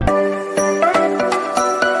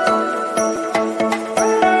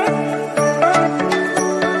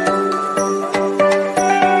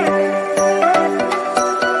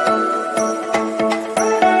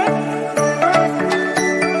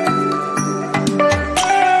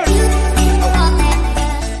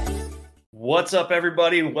What's up,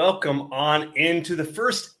 everybody? Welcome on into the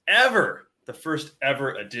first ever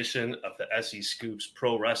edition of the SEScoops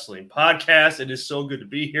Pro Wrestling Podcast. It is so good to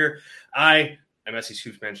be here. I am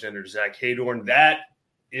SEScoops Managing Editor Zack Heydorn. That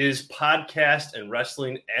is podcast and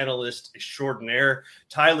wrestling analyst extraordinaire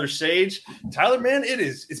Tyler Sage. Tyler, man,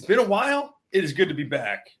 it's been a while. It is good to be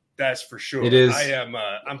back. That's for sure. It is.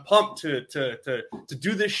 I'm pumped to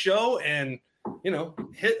do this show and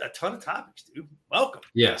hit a ton of topics, dude. Welcome.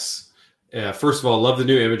 Yes. First of all, love the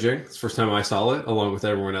new imaging. It's the first time I saw it, along with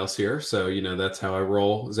everyone else here. So, that's how I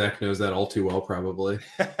roll. Zach knows that all too well, probably,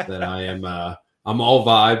 that I'm all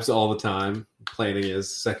vibes all the time. Planning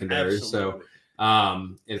is secondary. Absolutely.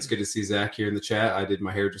 So it's good to see Zach here in the chat. I did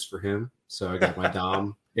my hair just for him. So I got my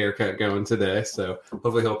Dom haircut going today. So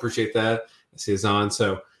hopefully he'll appreciate that. I see his on.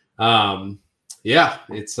 So,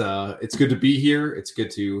 it's good to be here. It's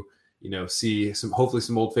good to, see hopefully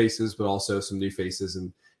some old faces, but also some new faces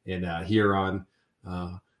and here on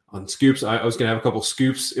Scoops. I was going to have a couple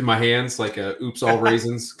scoops in my hands, like a oops, all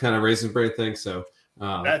raisins kind of raisin brain thing. So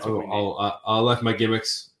I'll left my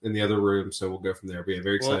gimmicks in the other room. So we'll go from there. But yeah,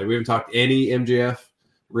 very excited. Well, we haven't talked any MJF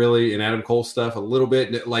really and Adam Cole stuff, a little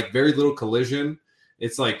bit, like very little Collision.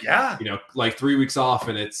 It's like, like 3 weeks off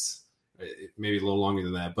and it's maybe a little longer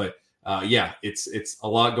than that. But it's a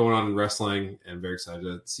lot going on in wrestling and very excited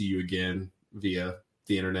to see you again via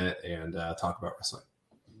the internet and talk about wrestling.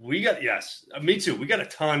 Me too. We got a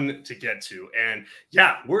ton to get to. And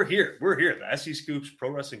we're here. The SEScoops Pro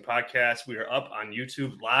Wrestling Podcast. We are up on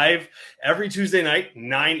YouTube live every Tuesday night,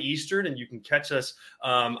 9 Eastern. And you can catch us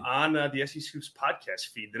on the SEScoops podcast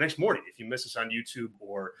feed the next morning. If you miss us on YouTube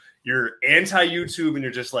or you're anti-YouTube and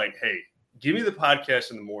you're just like, hey, give me the podcast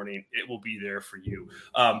in the morning, it will be there for you.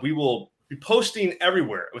 We will be posting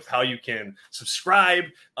everywhere with how you can subscribe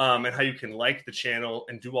and how you can like the channel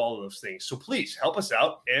and do all of those things. So please help us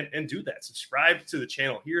out and do that. Subscribe to the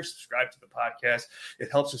channel here. Subscribe to the podcast. It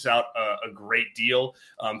helps us out a great deal.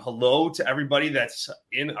 Hello to everybody that's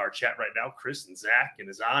in our chat right now. Chris and Zach and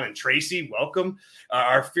Azan and Tracy, welcome.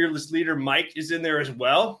 Our fearless leader, Mike, is in there as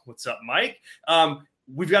well. What's up, Mike?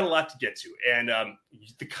 We've got a lot to get to, and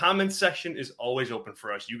the comment section is always open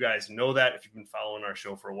for us. You guys know that if you've been following our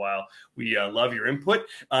show for a while. We love your input.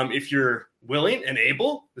 If you're willing and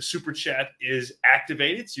able, the super chat is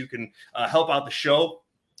activated, so you can help out the show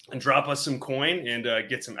and drop us some coin and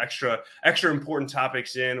get some extra important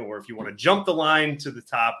topics in. Or if you want to jump the line to the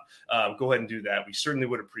top, go ahead and do that. We certainly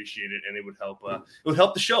would appreciate it, and it would help. It would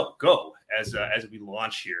help the show go as we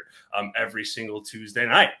launch here every single Tuesday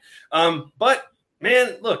night. But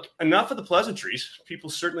man, look, enough of the pleasantries. People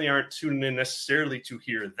certainly aren't tuning in necessarily to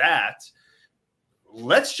hear that.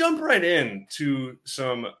 Let's jump right into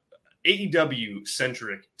some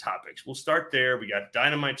AEW-centric topics. We'll start there. We got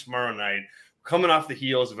Dynamite tomorrow night, coming off the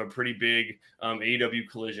heels of a pretty big AEW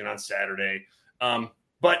Collision on Saturday.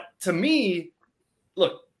 But to me,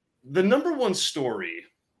 look, the number one story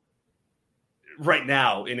right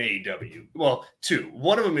now in AEW, well, two.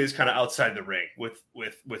 One of them is kind of outside the ring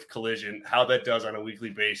with Collision, how that does on a weekly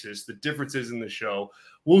basis, the differences in the show.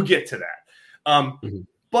 We'll get to that.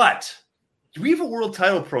 But we have a world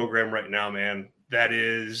title program right now, man, that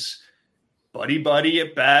is buddy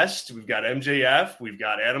at best. We've got MJF, we've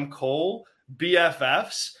got Adam Cole,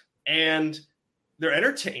 BFFs, and they're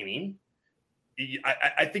entertaining.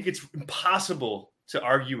 I think it's impossible to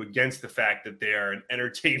argue against the fact that they are an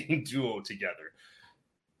entertaining duo together.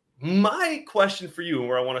 My question for you, and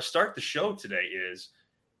where I want to start the show today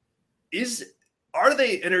are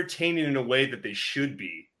they entertaining in a way that they should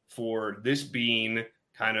be for this being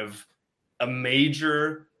kind of a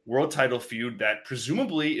major world title feud that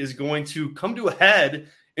presumably is going to come to a head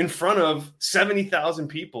in front of 70,000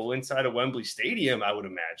 people inside of Wembley Stadium, I would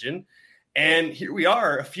imagine. And here we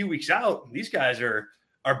are a few weeks out. These guys are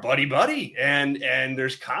buddy, and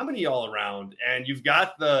there's comedy all around, and you've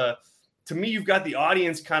got the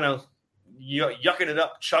audience kind of yucking it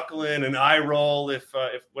up, chuckling, and eye roll if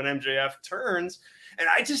when MJF turns, and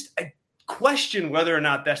I question whether or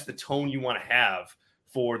not that's the tone you want to have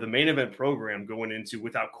for the main event program going into,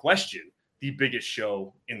 without question, the biggest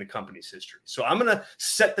show in the company's history. So I'm going to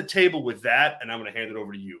set the table with that, and I'm going to hand it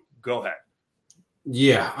over to you. Go ahead.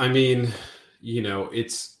 Yeah, I mean,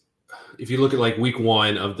 it's. If you look at like week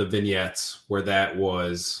one of the vignettes where that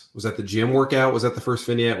was that the gym workout? Was that the first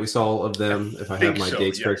vignette we saw of them? If I have my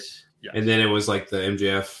dates correct. Yes. And then it was like the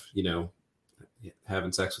MJF,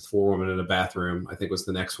 having sex with 4 women in a bathroom, I think was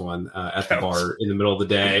the next one at the bar in the middle of the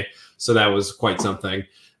day. So that was quite something.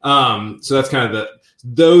 So that's kind of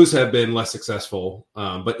those have been less successful.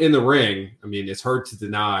 But in the ring, I mean, it's hard to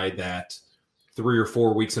deny that 3 or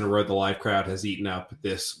 4 weeks in a row, the live crowd has eaten up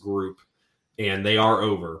this group. and they are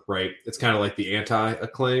over, right? It's kind of like the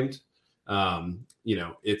anti-acclaimed.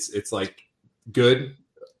 It's like good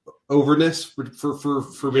overness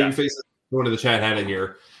for baby faces. One of the chat had it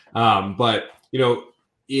here. But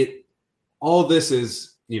all this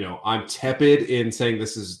is, I'm tepid in saying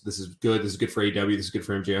this is good. This is good for AEW. This is good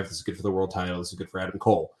for MJF. This is good for the world title. This is good for Adam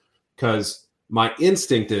Cole. Because my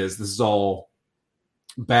instinct is this is all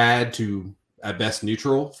bad to at best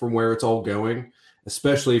neutral from where it's all going,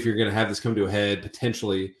 especially if you're going to have this come to a head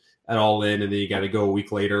potentially at All In, and then you got to go a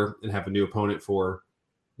week later and have a new opponent for,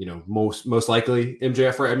 most likely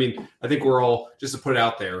MJF, right? I mean, I think we're all, just to put it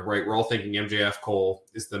out there, right? We're all thinking MJF Cole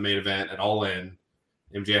is the main event at All In.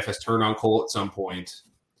 MJF has turned on Cole at some point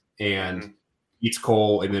and beats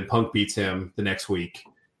Cole, and then Punk beats him the next week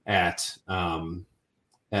at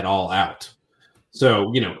All Out.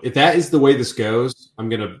 So, if that is the way this goes, I'm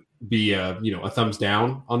going to be a thumbs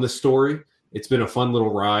down on this story. It's been a fun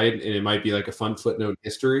little ride, and it might be like a fun footnote in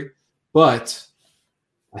history. But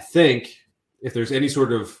I think if there's any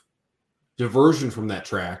sort of diversion from that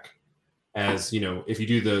track, as if you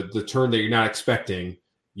do the turn that you're not expecting,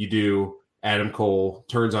 you do Adam Cole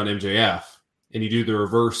turns on MJF, and you do the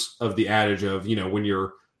reverse of the adage of when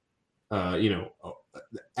you're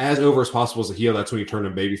as over as possible as a heel, that's when you turn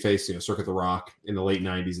a babyface, circa The Rock in the late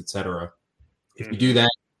 90s, etc. If you do that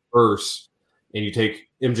reverse and you take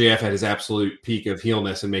MJF at his absolute peak of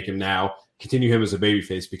heelness and make him now continue him as a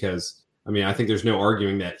babyface, because I think there's no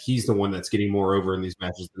arguing that he's the one that's getting more over in these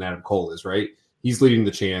matches than Adam Cole is, right? He's leading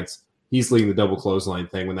the chance. He's leading the double clothesline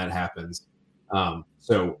thing when that happens.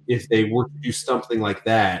 So if they were to do something like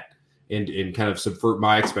that and kind of subvert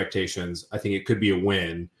my expectations, I think it could be a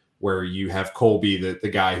win where you have Cole be the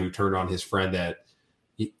guy who turned on his friend that,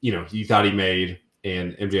 he thought he made,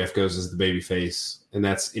 and MJF goes as the babyface. And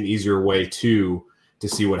that's an easier way to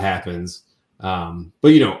see what happens.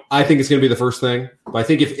 But I think it's going to be the first thing. But I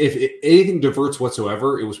think if anything diverts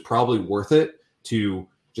whatsoever, it was probably worth it to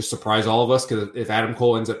just surprise all of us. Because if Adam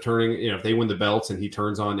Cole ends up turning, if they win the belts and he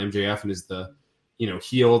turns on MJF and is the,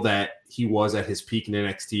 heel that he was at his peak in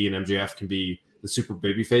NXT, and MJF can be the super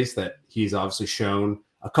babyface that he's obviously shown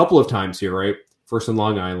a couple of times here, right? First in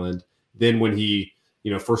Long Island, then when he,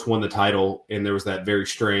 first won the title, and there was that very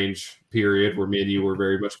strange period where me and you were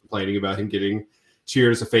very much complaining about him getting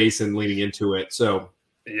cheered as a face and leaning into it. So,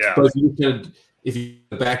 yeah. But if you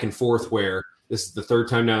go back and forth where this is the third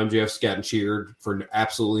time now MJF's gotten cheered for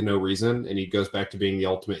absolutely no reason, and he goes back to being the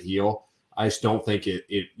ultimate heel, I just don't think it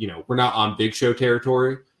we're not on Big Show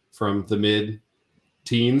territory from the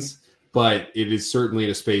mid-teens, but it is certainly in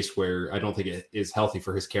a space where I don't think it is healthy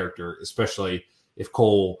for his character, especially if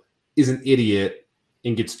Cole is an idiot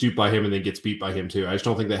and gets duped by him and then gets beat by him too. I just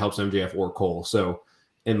don't think that helps MJF or Cole. So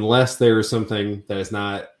unless there is something that is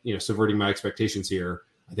not, subverting my expectations here,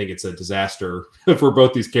 I think it's a disaster for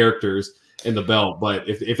both these characters and the belt. But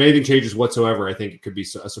if anything changes whatsoever, I think it could be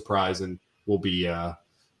a surprise, and we'll be, I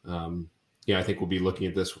think we'll be looking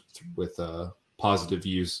at this with positive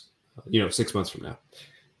views, 6 months from now.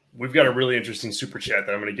 We've got a really interesting super chat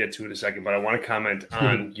that I'm going to get to in a second, but I want to comment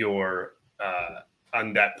on your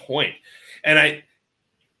on that point. And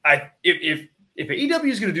if AEW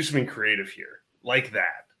is going to do something creative here like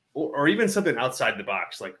that, or even something outside the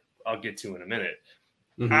box, like I'll get to in a minute,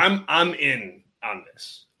 I'm in on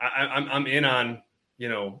this. I'm in on,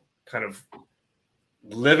 kind of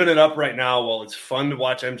living it up right now. While it's fun to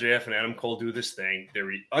watch MJF and Adam Cole do this thing,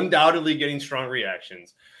 they're undoubtedly getting strong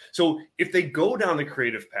reactions. So if they go down the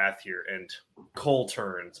creative path here and Cole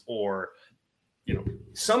turns, or,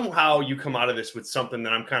 somehow you come out of this with something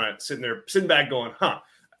that I'm kind of sitting back going,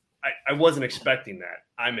 I wasn't expecting that.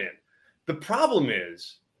 I'm in. The problem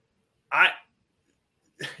is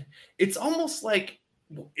it's almost like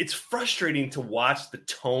it's frustrating to watch the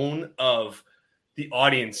tone of the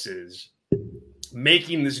audiences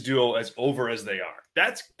making this duo as over as they are.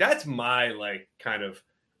 That's my kind of,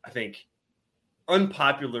 I think,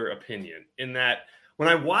 unpopular opinion, in that when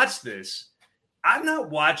I watch this, I'm not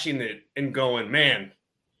watching it and going, man,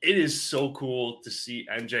 it is so cool to see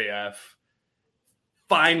MJF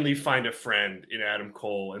finally find a friend in Adam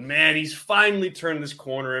Cole, and man, he's finally turned this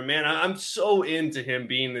corner, and man, I'm so into him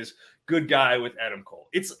being this good guy with Adam Cole.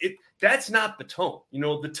 That's not the tone.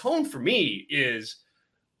 The tone for me is,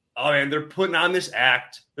 oh man, they're putting on this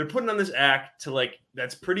act. They're putting on this act to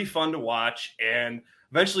that's pretty fun to watch, and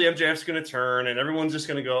eventually MJF's going to turn, and everyone's just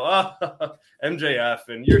going to go, oh, MJF,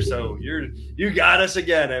 and you got us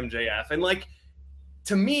again, MJF. And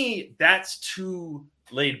to me, that's too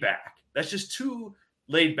laid back. That's just too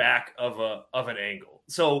laid back of an angle.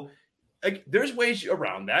 So there's ways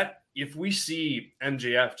around that. If we see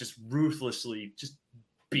MJF just ruthlessly just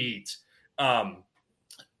beat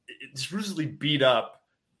It's ruthlessly beat up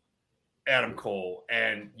Adam Cole,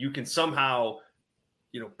 and you can somehow,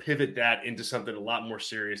 pivot that into something a lot more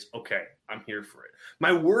serious. Okay, I'm here for it.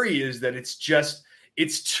 My worry is that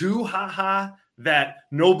it's too ha-ha that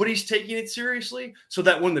nobody's taking it seriously, so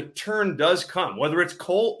that when the turn does come, whether it's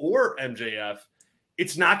Cole or MJF,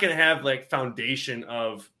 it's not going to have like foundation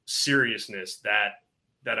of seriousness that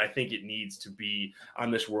I think it needs to be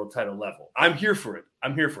on this world title level. I'm here for it. I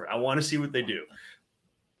want to see what they do.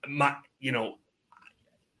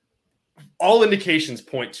 All indications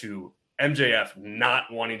point to MJF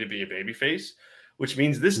not wanting to be a babyface, which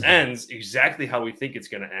means this ends exactly how we think it's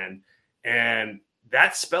going to end. And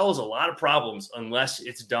that spells a lot of problems unless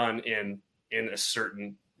it's done in a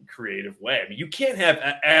certain creative way. I mean, you can't have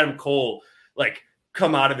Adam Cole like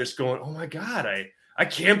come out of this going, oh my God, I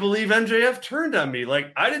can't believe MJF turned on me.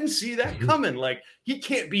 Like, I didn't see that coming. Like, he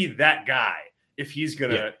can't be that guy if he's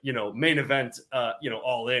going to, main event,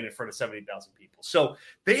 all in front of 70,000 people. So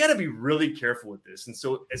they got to be really careful with this. And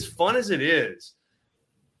so as fun as it is,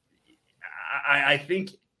 I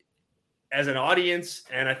think as an audience,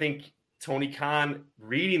 and I think Tony Khan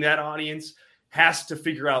reading that audience has to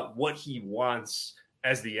figure out what he wants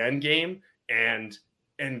as the end game and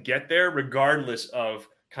get there regardless of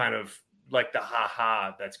kind of like the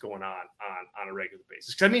ha-ha that's going on a regular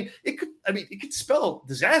basis. Because it could spell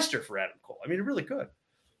disaster for Adam Cole. I mean, it really could.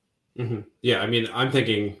 Mm-hmm. Yeah, I mean, I'm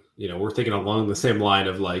thinking, we're thinking along the same line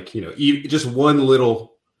of like, just one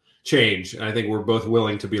little change. And I think we're both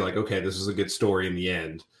willing to be like, okay, this is a good story in the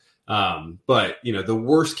end. But the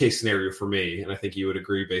worst case scenario for me, and I think you would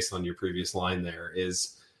agree based on your previous line there,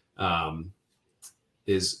 is Roderick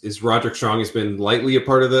Strong has been lightly a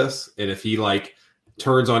part of this, and if he like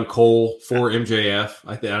turns on Cole for MJF,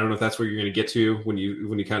 I don't know if that's where you're going to get to when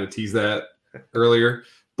you kind of tease that earlier,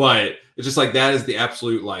 but it's just like that is the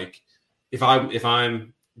absolute like if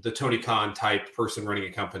I'm the Tony Khan type person running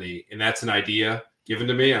a company and that's an idea given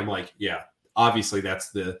to me, I'm like, yeah, obviously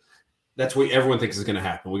that's what everyone thinks is going to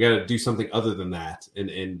happen. We got to do something other than that. And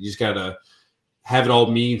you just got to have it all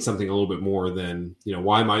mean something a little bit more than,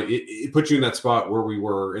 why am I, it puts you in that spot where we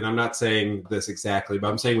were. And I'm not saying this exactly, but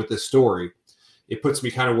I'm saying with this story, it puts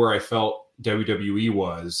me kind of where I felt WWE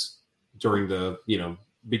was during the,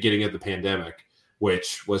 beginning of the pandemic,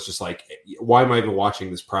 which was just like, why am I even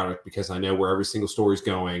watching this product? Because I know where every single story is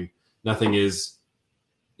going. Nothing is,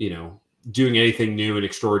 doing anything new and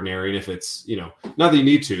extraordinary. And if it's, not that you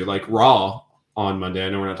need to, like Raw on Monday, I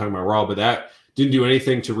know we're not talking about Raw, but that didn't do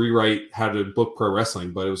anything to rewrite how to book pro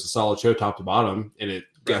wrestling, but it was a solid show top to bottom, and it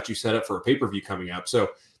got you set up for a pay-per-view coming up.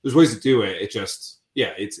 So there's ways to do it. It just,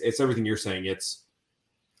 it's everything you're saying. It's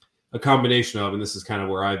a combination of, and this is kind of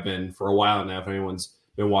where I've been for a while now, if anyone's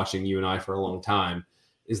been watching you and I for a long time,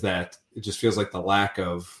 is that it just feels like the lack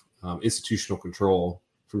of institutional control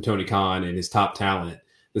from Tony Khan and his top talent.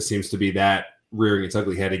 This seems to be that rearing its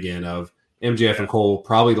ugly head again of MJF and Cole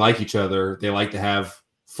probably like each other. They like to have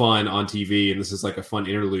fun on TV, and this is like a fun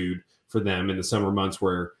interlude for them in the summer months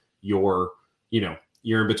where you're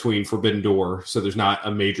in between Forbidden Door. So there's not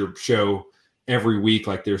a major show every week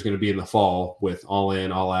like there's going to be in the fall with All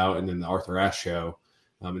In, All Out, and then the Arthur Ashe show,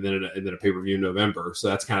 and then a pay-per-view in November. So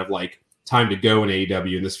that's kind of like time to go in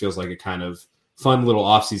AEW, and this feels like a kind of fun little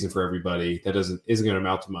off-season for everybody that isn't going to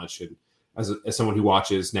amount to much. And as someone who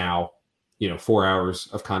watches now, 4 hours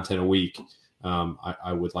of content a week,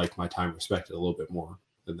 I would like my time respected a little bit more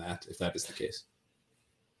than that, if that is the case.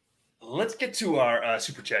 Let's get to our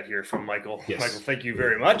super chat here from Michael. Yes. Michael, thank you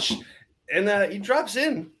very much. And he drops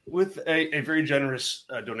in with a very generous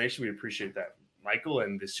donation. We appreciate that, Michael.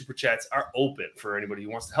 And the super chats are open for anybody who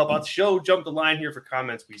wants to help out the show. Jump the line here for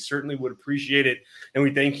comments. We certainly would appreciate it. And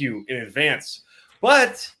we thank you in advance.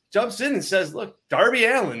 But jumps in and says, look, Darby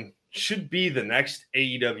Allin should be the next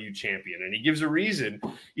AEW champion. And he gives a reason.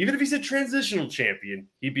 Even if he's a transitional champion,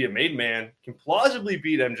 he'd be a made man, can plausibly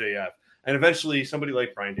beat MJF, and eventually somebody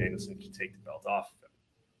like Bryan Danielson can take the belt off of him.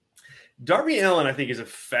 Darby Allin, I think, is a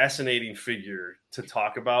fascinating figure to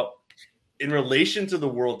talk about in relation to the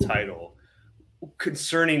world title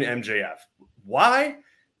concerning MJF. Why?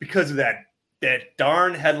 Because of that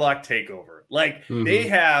darn headlock takeover. Like, they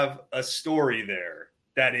have a story there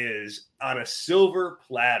that is on a silver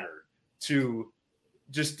platter to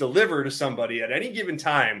just deliver to somebody at any given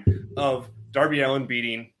time of Darby Allin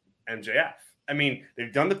beating MJF. I mean,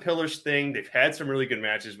 they've done the Pillars thing. They've had some really good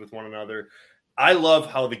matches with one another. I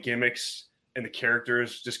love how the gimmicks and the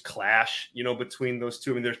characters just clash, between those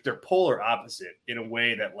two. I mean, they're polar opposite in a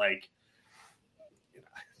way that, like,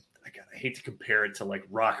 I hate to compare it to like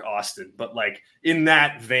Rock Austin, but like in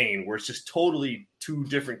that vein where it's just totally two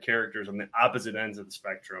different characters on the opposite ends of the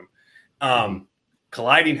spectrum.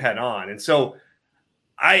 colliding head on. And so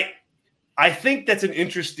I think that's an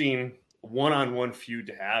interesting one-on-one feud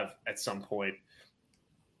to have at some point.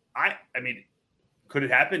 I mean, could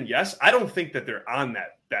it happen? Yes. I don't think that they're on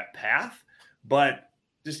that path, but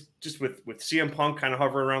just with CM Punk kind of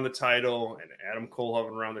hovering around the title and Adam Cole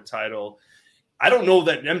hovering around the title, I don't know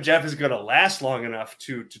that MJF is going to last long enough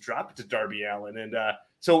to drop it to Darby Allin. And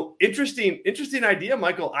so interesting idea,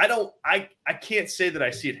 Michael. I can't say that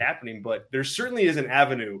I see it happening, but there certainly is an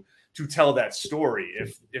avenue to tell that story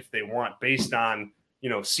if they want, based on,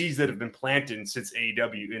 seeds that have been planted since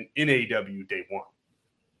AEW in AEW day one.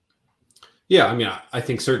 Yeah, I mean, I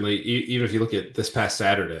think certainly, even if you look at this past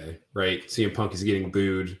Saturday, right, CM Punk is getting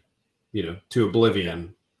booed, to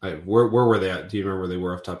oblivion. Where were they at? Do you remember where they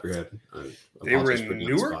were off the top of your head? They were in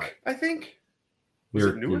Newark, I think.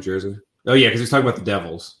 Newark, New Jersey. Oh, yeah, because he was talking about the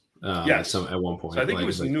Devils yes. at one point. So I think it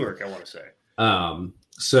was Newark, I want to say.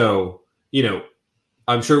 So,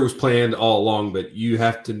 I'm sure it was planned all along, but you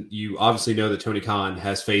obviously know that Tony Khan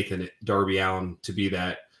has faith in Darby Allin to be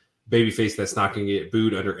that babyface that's not going to get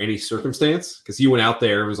booed under any circumstance, because he went out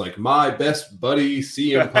there and was like, my best buddy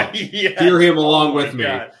CM Punk. Yes. Hear him along with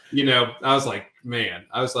God. me. I was like,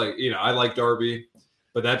 I like Darby,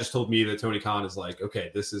 but that just told me that Tony Khan is like,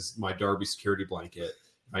 okay, this is my Darby security blanket.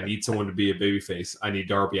 I need someone to be a babyface. I need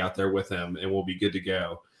Darby out there with him, and we'll be good to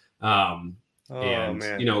go. Man.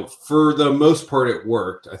 For the most part, it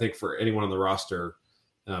worked. I think for anyone on the roster,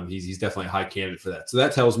 he's definitely a high candidate for that. So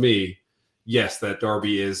that tells me, yes, that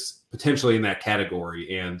Darby is potentially in that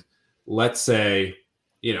category. And let's say,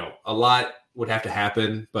 a lot would have to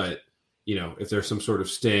happen, but, if there's some sort of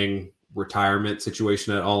Sting retirement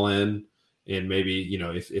situation at All In, and maybe,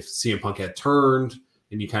 if CM Punk had turned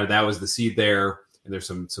and that was the seed there, and there's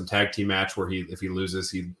some tag team match where if he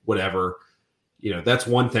loses, whatever, that's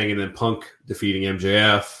one thing. And then Punk defeating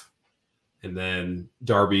MJF, and then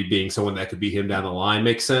Darby being someone that could beat him down the line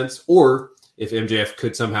makes sense. Or if MJF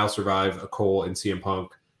could somehow survive a Cole and CM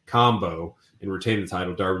Punk combo and retain the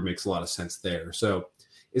title, Darby makes a lot of sense there. So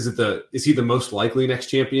is he the most likely next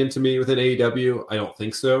champion to me within AEW? I don't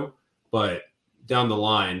think so. But down the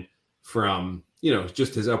line from,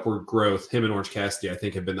 just his upward growth, him and Orange Cassidy, I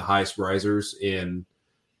think, have been the highest risers in,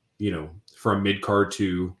 from mid-card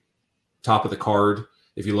to top of the card.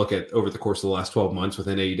 If you look at over the course of the last 12 months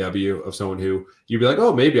within AEW, of someone who you'd be like,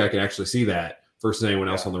 oh, maybe I can actually see that versus anyone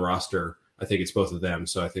else on the roster. I think it's both of them.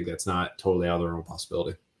 So I think that's not totally out of the realm of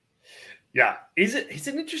possibility. Yeah. He's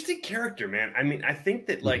an interesting character, man. I mean, I think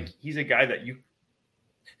that he's a guy that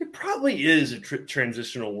it probably is a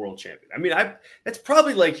transitional world champion. I mean, that's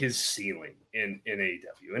probably like his ceiling in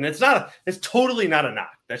AEW, and it's totally not a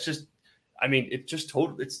knock. That's just, I mean,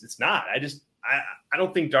 it's not. I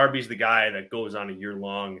don't think Darby's the guy that goes on a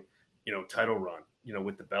year-long, title run,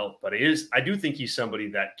 with the belt, but I do think he's somebody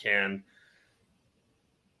that can,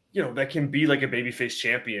 that can be like a babyface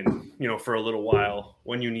champion, for a little while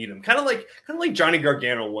when you need him. Kind of like Johnny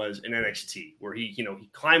Gargano was in NXT, where he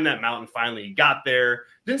climbed that mountain. Finally, he got there,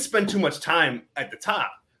 didn't spend too much time at the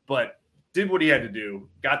top, but did what he had to do,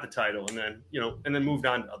 got the title, and then moved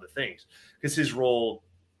on to other things, because his role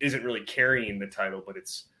isn't really carrying the title, but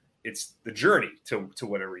it's the journey to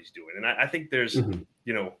whatever he's doing. And I think there's,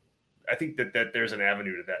 I think that there's an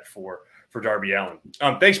avenue to that for Darby Allin.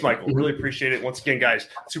 Thanks, Michael. Really appreciate it. Once again, guys,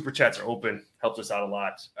 super chats are open. Helps us out a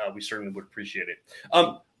lot. We certainly would appreciate it.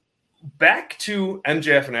 Back to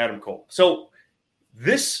MJF and Adam Cole. So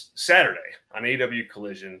this Saturday on AEW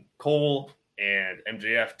Collision, Cole and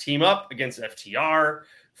MJF team up against FTR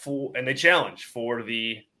and they challenge for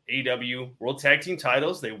the AEW World Tag Team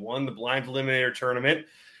titles. They won the Blind Eliminator tournament.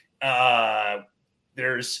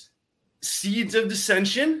 There's seeds of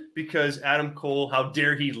dissension because Adam Cole, how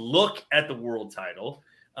dare he look at the world title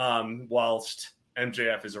whilst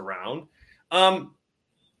MJF is around. Are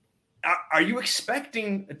you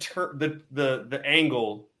expecting the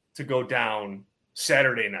angle to go down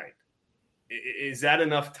Saturday night? Is that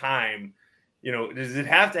enough time? Does it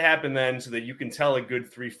have to happen then so that you can tell a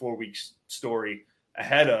good 3-4 weeks story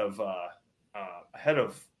ahead of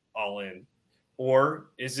All In?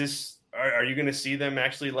 Or is this, are you going to see them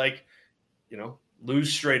actually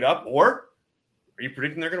lose straight up, or are you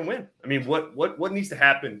predicting they're going to win? I mean, what needs to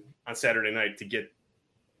happen on Saturday night to get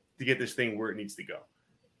this thing where it needs to go?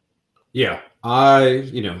 Yeah,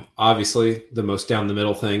 obviously the most down the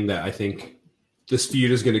middle thing that I think this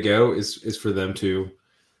feud is going to go is for them to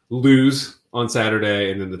lose on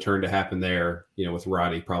Saturday, and then the turn to happen there, with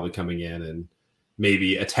Roddy probably coming in and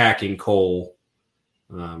maybe attacking Cole.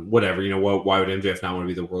 Whatever, why would MJF not want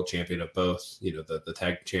to be the world champion of both, the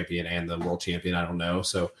tag champion and the world champion? I don't know.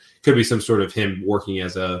 So could be some sort of him working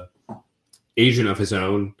as a, agent of his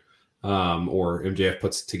own, or MJF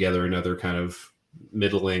puts together another kind of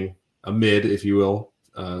a mid, if you will,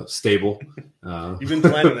 stable. You've been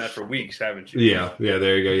planning that for weeks, haven't you? Yeah,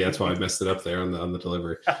 there you go. Yeah, that's why I messed it up there on the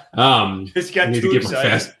delivery. Just got too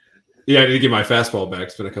excited. I need to get my fastball back.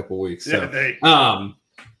 It's been a couple of weeks. So.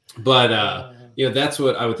 That's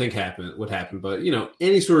what I would think would happen. But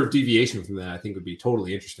any sort of deviation from that, I think would be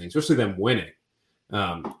totally interesting, especially them winning.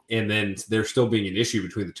 And then there still being an issue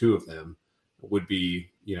between the two of them would be,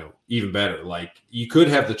 even better. Like you could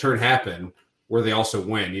have the turn happen where they also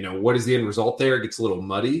win. What is the end result there? It gets a little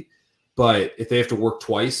muddy. But if they have to work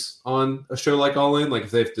twice on a show like All In, like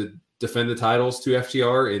if they have to defend the titles to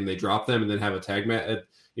FTR and they drop them and then have a tag match,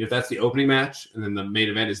 if that's the opening match and then the main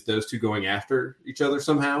event is those two going after each other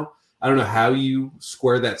somehow, I don't know how you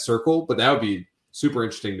square that circle, but that would be super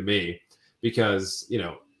interesting to me because,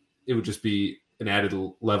 it would just be an added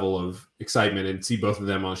level of excitement and see both of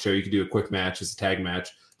them on a show. You could do a quick match as a tag match.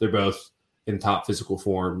 They're both in top physical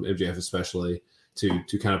form, MJF especially, to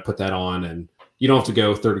kind of put that on, and you don't have to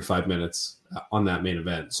go 35 minutes on that main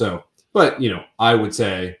event. So, but, I would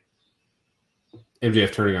say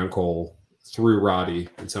MJF turning on Cole through Roddy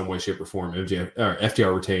in some way, shape, or form,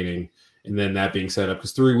 FTR retaining, and then that being set up,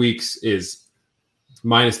 because 3 weeks is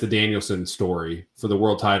minus the Danielson story for the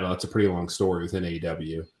world title. That's a pretty long story within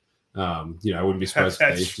AEW. I wouldn't be surprised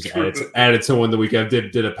if they just added someone the week I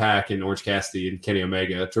did a pack in Orange Cassidy and Kenny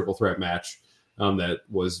Omega, a triple threat match that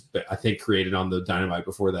was, I think, created on the Dynamite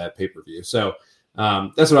before that pay-per-view. So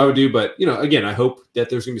that's what I would do. But, again, I hope that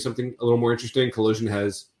there's going to be something a little more interesting. Collision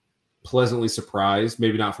has pleasantly surprised,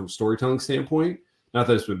 maybe not from a storytelling standpoint, not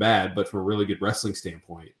that it's been bad, but from a really good wrestling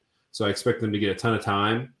standpoint. So I expect them to get a ton of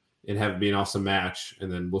time and have it be an awesome match, and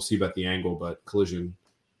then we'll see about the angle. But Collision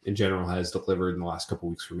in general has delivered in the last couple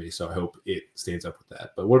of weeks for me, so I hope it stands up with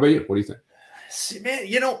that. But what about you? What do you think? See, man,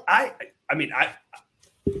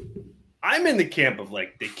 I'm in the camp of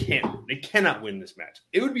like they cannot win this match.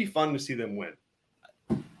 It would be fun to see them win.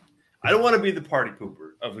 I don't want to be the party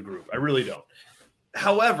pooper of the group. I really don't.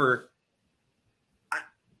 However,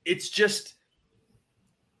 it's just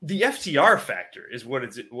the FTR factor is what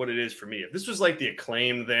it is for me. If this was like the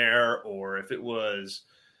Acclaim there, or if it was,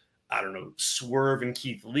 I don't know, Swerve and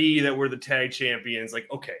Keith Lee that were the tag champions, like,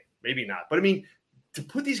 okay, maybe not. But I mean, to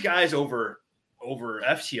put these guys over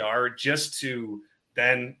FTR just to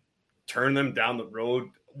then turn them down the road,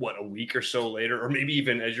 a week or so later, or maybe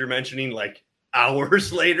even, as you're mentioning, like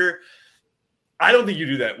hours later, I don't think you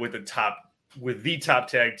do that with the top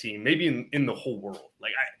tag team, maybe in the whole world.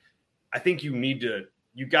 Like I think you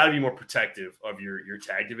got to be more protective of your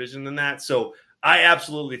tag division than that. So I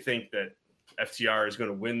absolutely think that FTR is going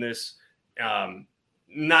to win this.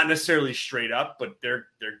 Not necessarily straight up, but they're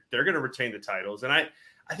going to retain the titles. And I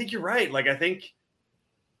think you're right. Like I think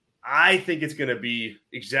it's going to be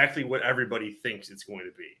exactly what everybody thinks it's going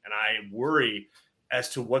to be. And I worry as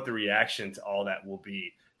to what the reaction to all that will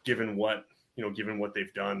be, given what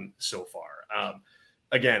they've done so far.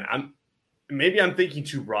 Again, I'm thinking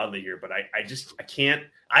too broadly here, but I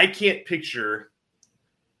can't picture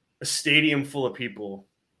a stadium full of people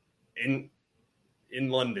in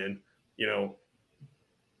London,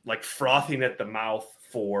 like frothing at the mouth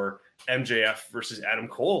for MJF versus Adam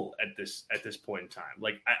Cole at this point in time.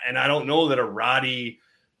 Like, and I don't know that a Roddy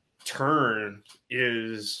turn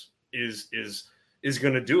is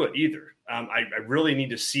going to do it either. I really need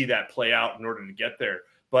to see that play out in order to get there.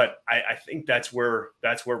 But I think that's where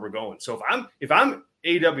we're going. So if I'm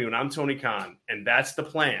AEW and I'm Tony Khan and that's the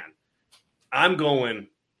plan, I'm going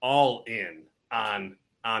all in on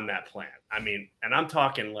that plan. I mean, and I'm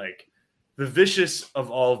talking like the vicious of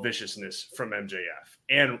all viciousness from MJF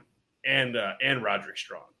and Roderick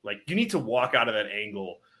Strong. Like you need to walk out of that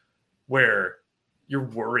angle where you're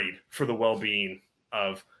worried for the well-being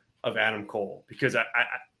of Adam Cole, because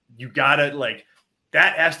you gotta, like,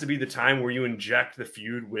 that has to be the time where you inject the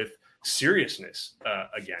feud with seriousness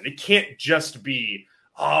again. It can't just be,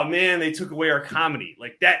 oh man, they took away our comedy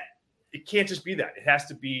like that. It can't just be that. It has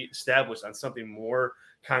to be established on something more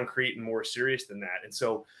concrete and more serious than that. And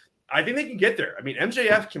so I think they can get there. I mean,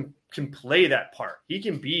 MJF can play that part. He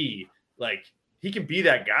can be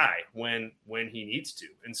that guy when he needs to.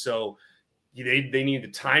 And so they need the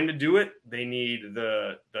time to do it. They need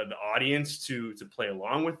the audience to play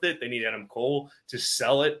along with it. They need Adam Cole to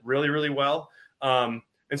sell it really, really well. And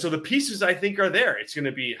so the pieces, I think, are there. It's going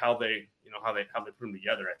to be how they put them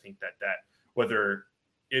together. I think that whether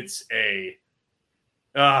it's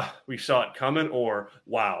we saw it coming, or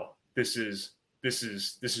wow, this is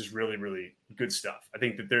really, really good stuff. I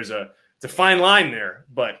think that it's a fine line there,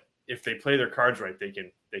 but if they play their cards right, they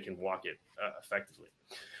can walk it effectively.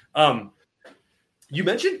 You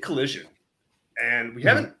mentioned Collision, and we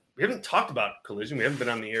haven't talked about Collision. We haven't been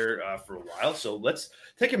on the air for a while, so let's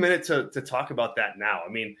take a minute to talk about that now. I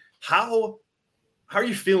mean, how are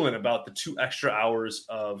you feeling about the 2 extra hours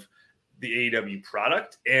of the AEW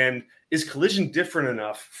product, and is Collision different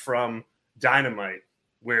enough from Dynamite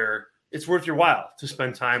where it's worth your while to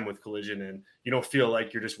spend time with Collision and you don't feel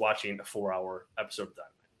like you're just watching a 4-hour episode of Dynamite?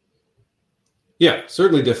 Yeah,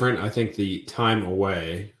 certainly different. I think the time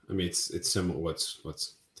away, I mean, it's similar. What's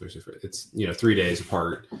Thursday? It's 3 days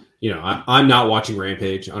apart. I'm not watching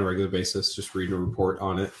Rampage on a regular basis, just reading a report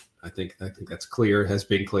on it. I think that's clear. It has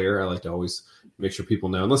been clear. I like to always make sure people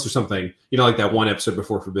know, unless there's something, like that one episode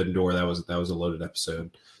before Forbidden Door, that was a loaded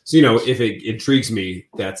episode. So, if it intrigues me,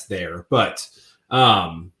 that's there. But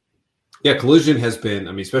Collision has been,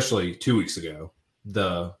 I mean, especially 2 weeks ago,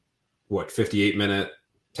 the 58-minute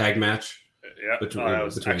tag match. Yeah, between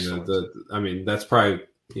the I mean, that's probably,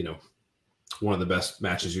 one of the best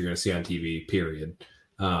matches you're going to see on TV, period.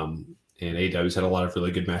 And AEW's had a lot of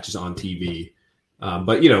really good matches on TV.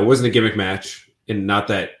 But, it wasn't a gimmick match. And not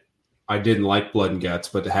that I didn't like Blood and Guts,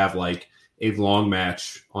 but to have like a long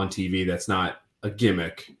match on TV that's not a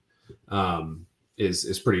gimmick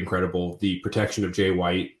is pretty incredible. The protection of Jay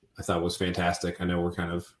White, I thought, was fantastic. I know we're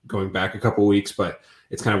kind of going back a couple weeks, but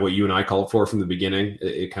it's kind of what you and I called for from the beginning.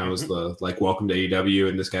 It kind of was the welcome to AEW,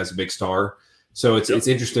 and this guy's a big star. So it's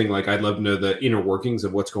interesting. Like, I'd love to know the inner workings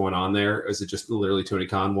of what's going on there. Is it just literally Tony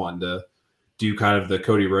Khan wanting to do kind of the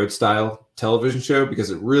Cody Rhodes style television show?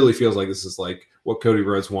 Because it really feels like this is like what Cody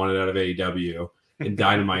Rhodes wanted out of AEW, and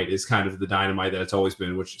Dynamite is kind of the Dynamite that it's always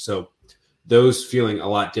been. So those feeling a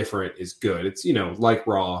lot different is good. It's, like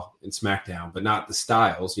Raw and SmackDown, but not the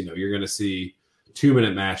styles. You're going to see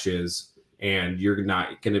 2-minute matches, and you're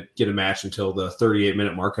not going to get a match until the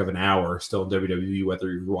 38-minute mark of an hour still in WWE, whether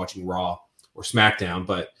you're watching Raw or SmackDown.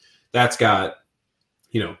 But that's got,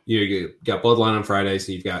 you got Bloodline on Fridays,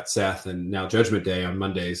 and you've got Seth and now Judgment Day on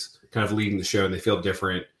Mondays kind of leading the show, and they feel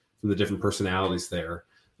different from the different personalities there.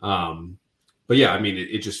 But yeah, I mean,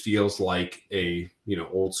 it just feels like a,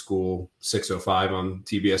 old school 605 on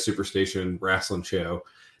TBS Superstation wrestling show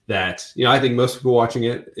that, I think most people watching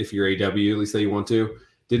it, if you're AEW, at least that you want to,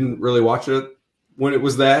 didn't really watch it when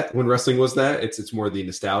wrestling was that. It's more the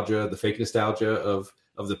nostalgia, the fake nostalgia of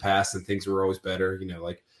the past, and things were always better.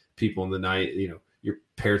 Like people in the night, your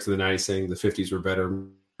parents in the 90s saying the 50s were better,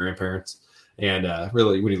 grandparents. And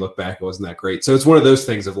really, when you look back, it wasn't that great. So it's one of those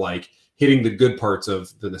things of like hitting the good parts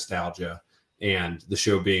of the nostalgia, and the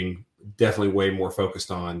show being definitely way more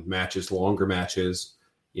focused on matches, longer matches,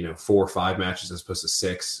 4 or 5 matches as opposed to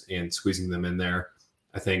 6, and squeezing them in there.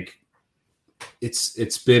 I think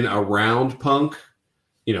it's been around Punk,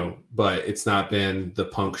 but it's not been the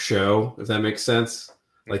Punk show, if that makes sense.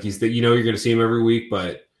 Like you're going to see him every week,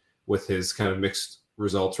 but with his kind of mixed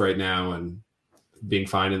results right now and being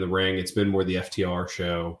fine in the ring, it's been more the FTR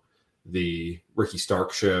show, the Ricky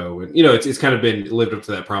Stark show. And, it's kind of been lived up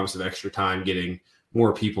to that promise of extra time, getting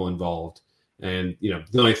more people involved. And,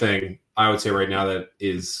 the only thing I would say right now that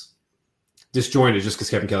is disjointed, just because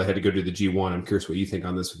Kevin Kelly had to go do the G1. I'm curious what you think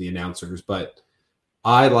on this with the announcers, but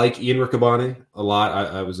I like Ian Riccaboni a lot.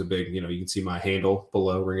 I was a big, you can see my handle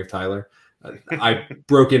below Ring of Tyler. I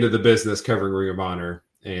broke into the business covering Ring of Honor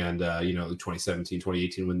and, 2017,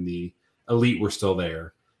 2018, when the Elite were still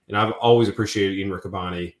there. And I've always appreciated Ian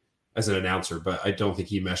Riccaboni as an announcer, but I don't think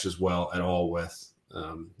he meshes well at all with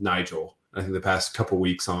Nigel. I think the past couple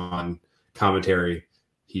weeks on commentary,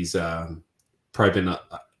 he's probably been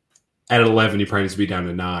at 11. He probably needs to be down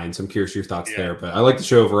to 9. So I'm curious your thoughts there. But I like the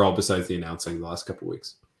show overall, besides the announcing the last couple of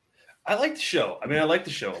weeks. I like the show. I mean, I like the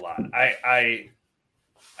show a lot. I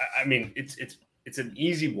mean, it's an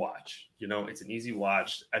easy watch. It's an easy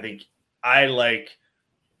watch. I think I like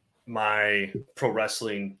my pro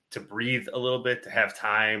wrestling to breathe a little bit, to have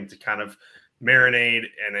time to kind of marinate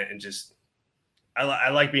and just I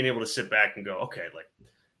like being able to sit back and go, okay, like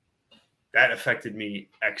that affected me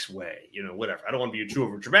X way, whatever. I don't want to be too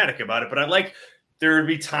over dramatic about it, but I like there would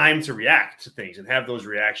be time to react to things and have those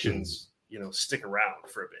reactions, stick around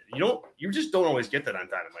for a bit. You just don't always get that on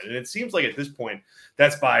Dynamite. And it seems like at this point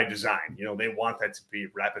that's by design. They want that to be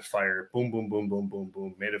rapid fire, boom, boom, boom, boom, boom,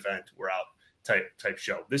 boom, main event, we're out type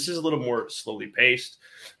show. This is a little more slowly paced.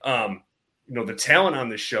 The talent on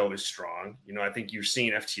this show is strong. I think you're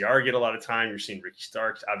seeing FTR get a lot of time. You're seeing Ricky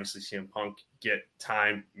Starks, obviously CM Punk get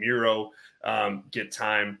time, Miro get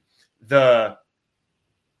time. The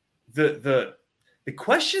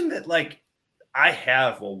question that like I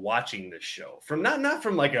have while watching this show, from not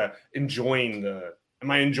from like am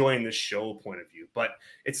I enjoying this show point of view, but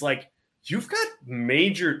it's like you've got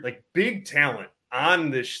major, like big talent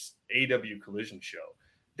on this AEW Collision show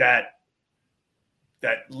that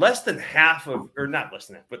less than half of, or not less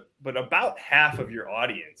than half, but about half of your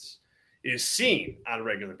audience is seen on a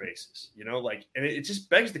regular basis, you know, like, and it just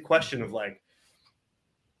begs the question of like,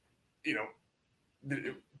 you know,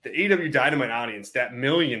 the AEW Dynamite audience, that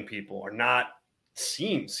million people are not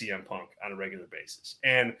seeing CM Punk on a regular basis.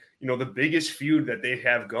 And, you know, the biggest feud that they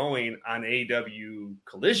have going on AEW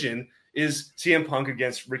Collision is CM Punk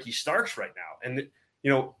against Ricky Starks right now. And,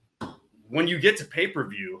 you know, when you get to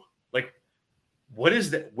pay-per-view, like, what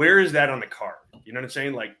is that? Where is that on the card? You know what I'm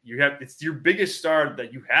saying? Like, it's your biggest star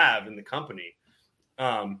that you have in the company.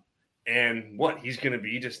 And what he's going to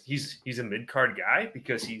be he's a mid-card guy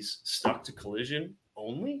because he's stuck to Collision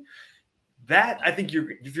only. That, I think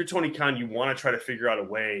if you're Tony Khan, you want to try to figure out a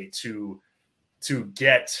way to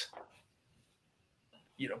get,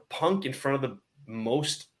 you know, Punk in front of the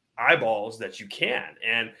most eyeballs that you can.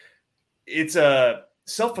 And it's a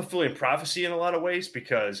self-fulfilling prophecy in a lot of ways,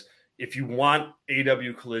 because if you want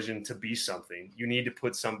AEW Collision to be something, you need to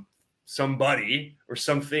put somebody or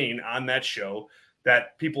something on that show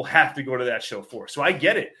that people have to go to that show for. So I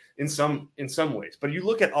get it in some ways, but you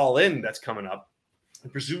look at All In that's coming up,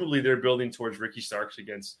 and presumably they're building towards Ricky Starks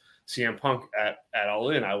against CM Punk at All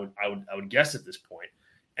In. I would guess at this point.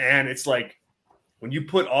 And it's like, when you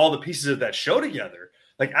put all the pieces of that show together,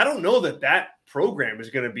 like, I don't know that program is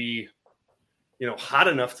going to be, you know, hot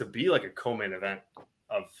enough to be like a co-main event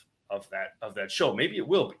of that show. Maybe it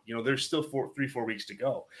will be. You know, there's still 3-4 weeks to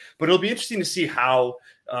go, but it'll be interesting to see how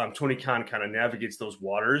Tony Khan kind of navigates those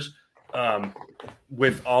waters,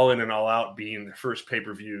 with All In and All Out being the first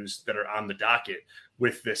pay-per-views that are on the docket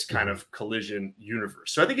with this kind of Collision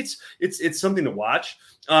universe. So I think it's something to watch.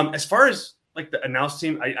 As far as like the announced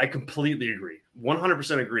team, I completely agree.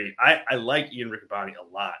 100% agree. I like Ian Riccaboni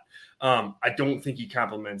a lot. I don't think he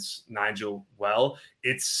complements Nigel well.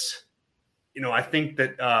 It's, you know, I think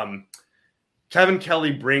that Kevin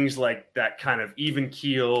Kelly brings like that kind of even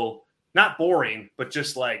keel, not boring, but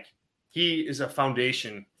just like, he is a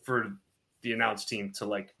foundation for the announced team to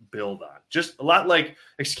like build on, just a lot like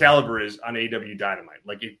Excalibur is on AEW Dynamite.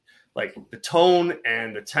 Like the tone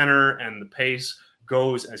and the tenor and the pace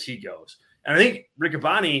goes as he goes. And I think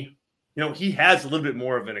Riccaboni, you know, he has a little bit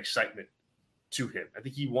more of an excitement to him. I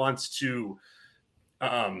think he wants to,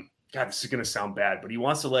 God, this is going to sound bad, but he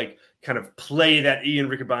wants to like kind of play that Ian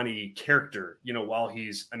Riccaboni character, you know, while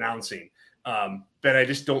he's announcing, that I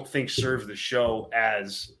just don't think serves the show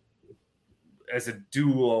as a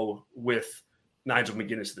duo with Nigel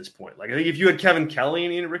McGuinness at this point. Like, I think if you had Kevin Kelly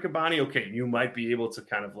and Ian Riccaboni, okay, you might be able to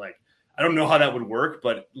kind of like, I don't know how that would work,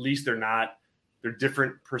 but at least they're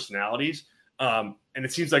different personalities. And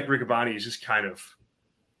it seems like Riccaboni is just kind of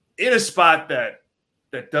in a spot that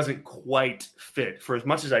doesn't quite fit. For as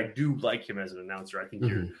much as I do like him as an announcer, I think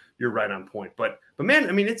you're right on point. But man,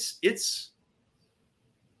 I mean, it's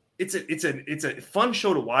a fun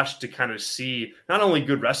show to watch, to kind of see not only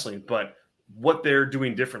good wrestling, but what they're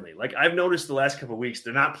doing differently. Like, I've noticed the last couple of weeks,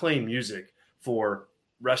 they're not playing music for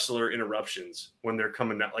wrestler interruptions when they're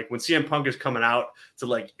coming out. Like when CM Punk is coming out to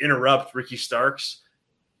like interrupt Ricky Starks,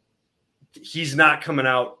 he's not coming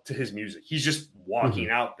out to his music. He's just walking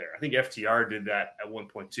out there. I think FTR did that at one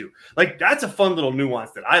point too. Like, that's a fun little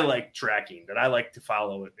nuance that I like tracking, that I like to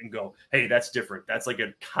follow it and go, hey, that's different. That's like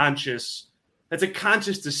a conscious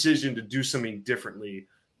decision to do something differently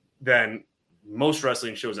than most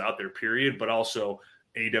wrestling shows out there, period, but also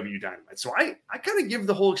AEW Dynamite. So I kind of give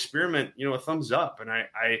the whole experiment, you know, a thumbs up. And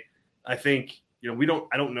I think, you know,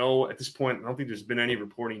 I don't know at this point, I don't think there's been any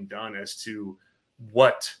reporting done as to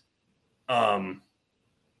what, you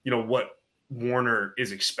know, what Warner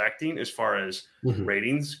is expecting as far as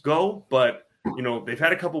ratings go. But, you know, they've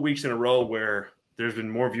had a couple weeks in a row where there's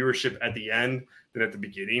been more viewership at the end than at the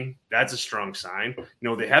beginning. That's a strong sign. You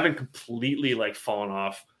know, they haven't completely like fallen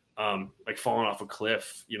off a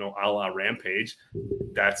cliff, you know, a la Rampage.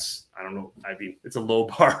 That's, I don't know. I mean, it's a low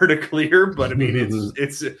bar to clear, but I mean,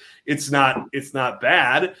 it's not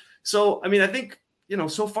bad. So, I mean, I think, you know,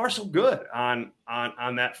 so far so good on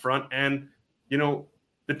that front. And, you know,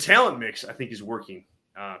 the talent mix, I think, is working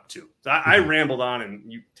too. So I rambled on,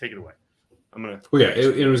 and you take it away. I'm going to. Well, yeah,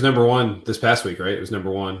 it was number one this past week, right? It was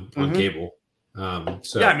number one on cable.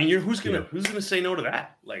 So yeah, I mean, who's gonna say no to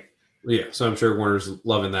that? Like, yeah, so I'm sure Warner's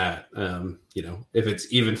loving that. You know, if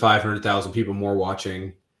it's even 500,000 people more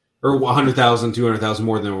watching, or 100,000, 200,000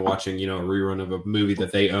 more than we're watching, you know, a rerun of a movie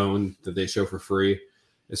that they own, that they show for free,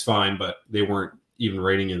 is fine. But they weren't even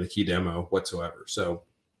rating in the key demo whatsoever. So,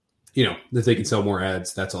 you know, if they can sell more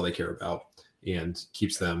ads, that's all they care about, and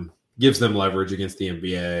gives them leverage against the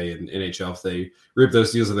NBA and NHL. If they rip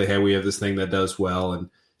those deals that they have, we have this thing that does well, and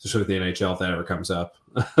especially with the NHL if that ever comes up,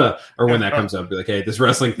 or when that comes up, be like, hey, this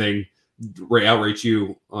wrestling thing outrates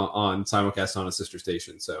you on simulcast on a sister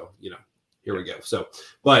station. So, here we go. So,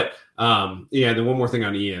 but then one more thing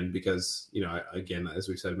on Ian, because, again, as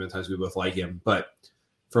we've said many times, we both like him, but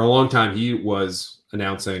for a long time, he was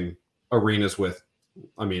announcing arenas with,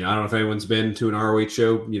 I don't know if anyone's been to an ROH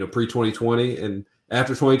show, pre-2020 and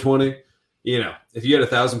after 2020, if you had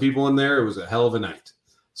 1,000 people in there, it was a hell of a night.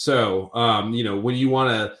 So, when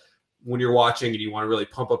you're watching and you want to really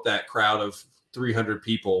pump up that crowd of 300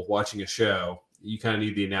 people watching a show, you kind of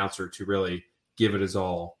need the announcer to really give it his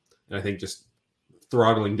all. And I think just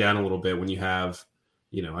throttling down a little bit when you have,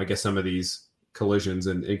 I guess some of these collisions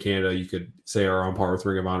in Canada, you could say are on par with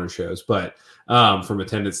Ring of Honor shows, but from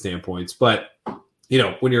attendance standpoints. But,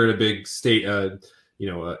 when you're in a big state, NBA,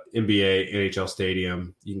 NHL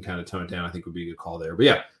stadium, you can kind of tone it down. I think would be a good call there. But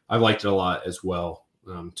yeah, I've liked it a lot as well,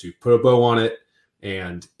 to put a bow on it.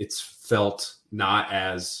 And it's felt not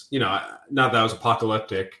as, not that I was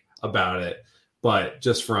apocalyptic about it, but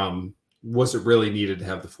just from, was it really needed to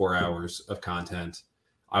have the 4 hours of content?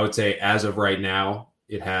 I would say as of right now,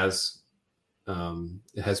 it has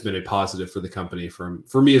been a positive for the company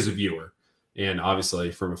for me as a viewer, and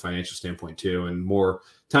obviously from a financial standpoint too, and more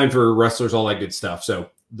time for wrestlers, all that good stuff.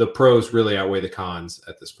 So the pros really outweigh the cons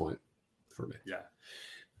at this point for me.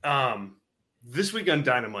 Yeah. This week on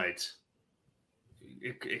Dynamite,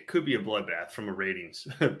 it could be a bloodbath from a ratings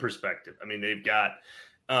perspective. They've got,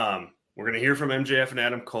 we're going to hear from MJF and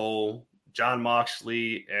Adam Cole, Jon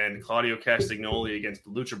Moxley and Claudio Castagnoli against the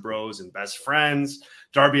Lucha Bros and Best Friends,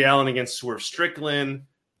 Darby Allin against Swerve Strickland,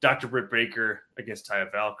 Dr. Britt Baker against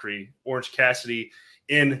Taya Valkyrie, Orange Cassidy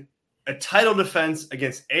in a title defense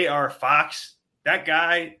against AR Fox. That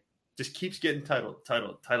guy just keeps getting title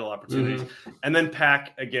opportunities. Mm-hmm. And then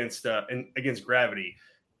Pac against Gravity.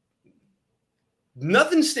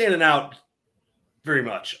 Nothing standing out very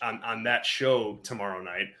much on that show tomorrow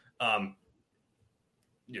night.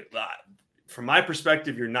 From my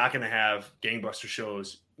perspective, you're not going to have gangbuster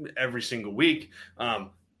shows every single week.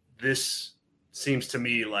 This seems to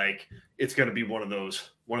me like it's going to be one of those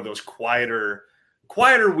quieter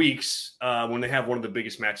weeks when they have one of the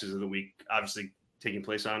biggest matches of the week, obviously taking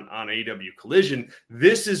place on AEW Collision.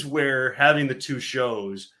 This is where having the two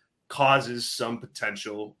shows causes some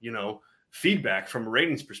potential, feedback from a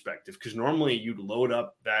ratings perspective, because normally you'd load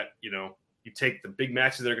up that, you take the big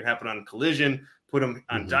matches that are going to happen on Collision, put them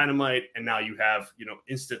on Dynamite, and now you have,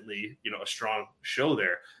 instantly, a strong show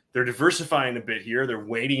there. They're diversifying a bit here. They're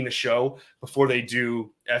waiting a show before they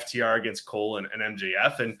do FTR against Cole and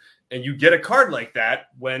MJF, and you get a card like that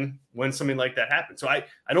when something like that happens. So I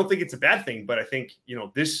don't think it's a bad thing, but I think,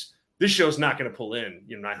 this show's not going to pull in,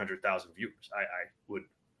 900,000 viewers.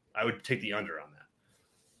 I would take the under on that.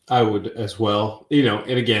 I would as well, and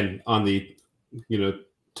again, on the,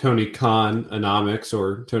 Tony Khan-onomics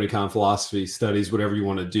or Tony Khan philosophy studies, whatever you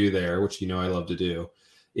want to do there, which, I love to do,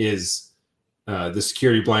 is the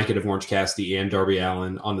security blanket of Orange Cassidy and Darby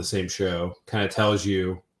Allin on the same show kind of tells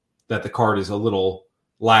you that the card is a little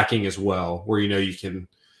lacking as well, where, you can,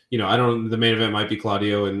 the main event might be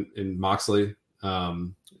Claudio and Moxley.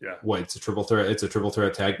 It's a triple threat. It's a triple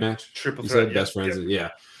threat tag match. Triple threat. Said, best friends. Yeah.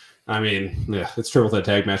 It's triple threat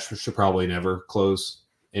tag match. Should probably never close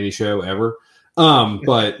any show ever.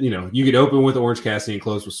 But you could open with Orange Cassidy and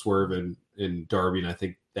close with Swerve and Darby, and I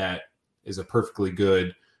think that is a perfectly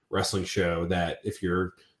good wrestling show that if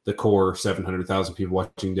you're the core 700,000 people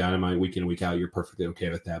watching Dynamite week in, week out, you're perfectly okay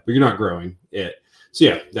with that, but you're not growing it. So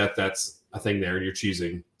yeah, that's a thing there. And you're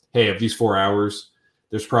choosing, hey, of these 4 hours,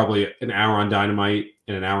 there's probably an hour on Dynamite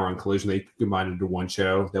and an hour on Collision. They combined into one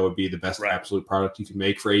show. That would be the best absolute product you can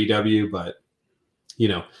make for AEW, but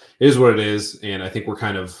it is what it is. And I think we're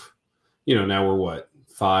kind of, now we're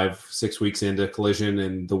 5-6 weeks into Collision,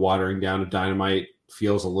 and the watering down of Dynamite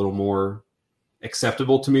feels a little more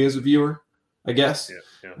acceptable to me as a viewer, I guess.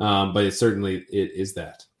 Yeah. But it is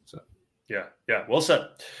that. So yeah. Well said.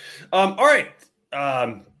 All right.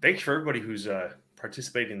 Thank you for everybody who's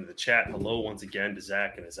participating in the chat. Hello once again to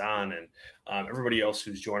Zack and Azan and everybody else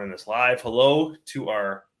who's joining us live. Hello to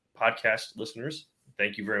our podcast listeners.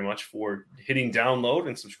 Thank you very much for hitting download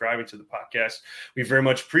and subscribing to the podcast. We very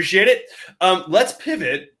much appreciate it. Let's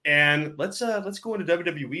pivot and let's go into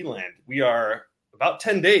WWE land. We are about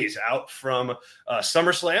 10 days out from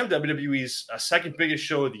SummerSlam, WWE's second biggest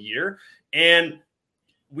show of the year, and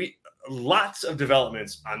lots of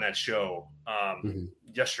developments on that show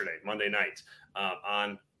yesterday, Monday night.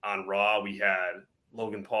 On Raw, we had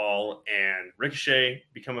Logan Paul and Ricochet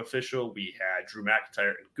become official. We had Drew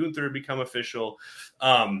McIntyre and Gunther become official.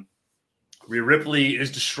 Rhea Ripley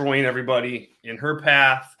is destroying everybody in her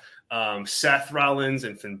path. Seth Rollins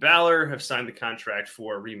and Finn Balor have signed the contract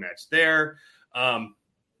for a rematch there.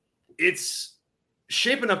 It's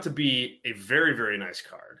shaping up to be a very, very nice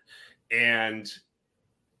card. And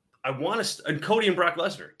I want to, and Cody and Brock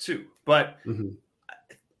Lesnar too. But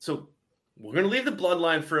so we're going to leave the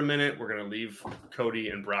bloodline for a minute. We're going to leave Cody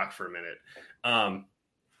and Brock for a minute. And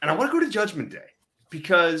I want to go to Judgment Day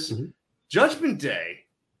because Judgment Day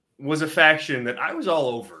was a faction that I was all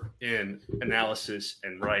over in analysis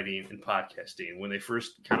and writing and podcasting when they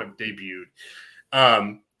first kind of debuted.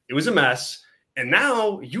 It was a mess. And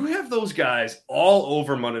now you have those guys all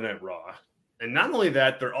over Monday Night Raw. And not only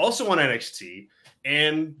that, they're also on NXT.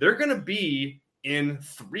 And they're going to be in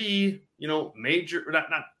 3, major,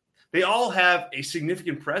 they all have a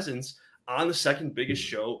significant presence on the second biggest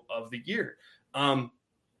show of the year.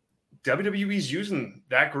 WWE's using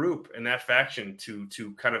that group and that faction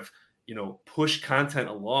to kind of, push content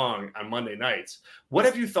along on Monday nights. What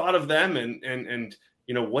have you thought of them? And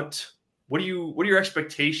what are your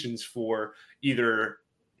expectations for either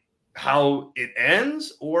how it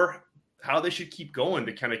ends or how they should keep going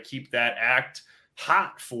to kind of keep that act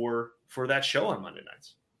hot for that show on Monday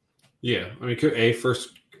nights? Yeah. I mean,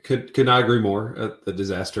 first could not agree more at the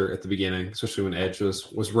disaster at the beginning, especially when Edge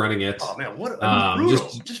was running it. Oh man, what brutal.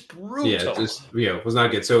 Just brutal. Yeah, it was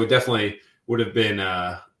not good. So it definitely would have been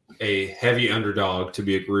a heavy underdog to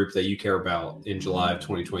be a group that you care about in July of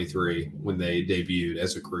 2023 when they debuted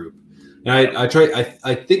as a group. And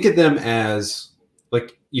I think of them as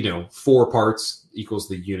 4 parts equals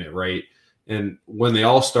the unit, right? And when they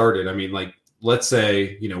all started, I mean, let's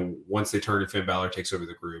say, once they turn and Finn Balor takes over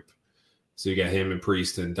the group. So you got him and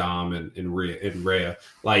Priest and Dom and Rhea.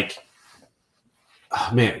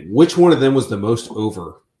 Man, which one of them was the most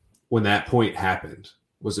over when that point happened?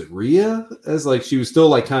 Was it Rhea? As she was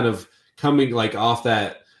still kind of coming off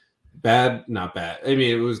that not bad. I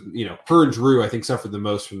mean, it was, her and Drew, I think, suffered the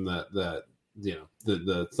most from the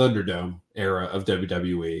Thunderdome era of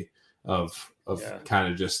WWE of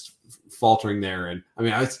kind of just faltering there. And I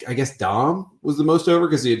mean, I guess Dom was the most over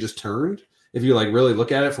because he had just turned. If you really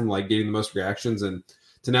look at it from getting the most reactions, and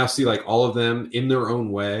to now see all of them in their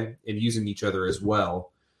own way and using each other as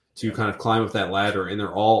well to kind of climb up that ladder, and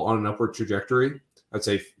they're all on an upward trajectory. I'd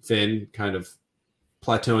say Finn kind of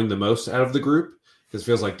plateauing the most out of the group because it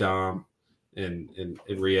feels like Dom and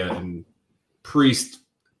Rhea and Priest,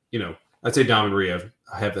 I'd say Dom and Rhea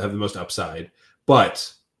have the most upside,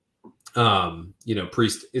 but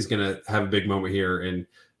Priest is going to have a big moment here, and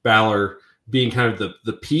Balor being kind of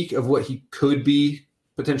the peak of what he could be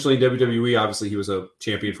potentially in WWE. Obviously, he was a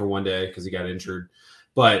champion for one day because he got injured.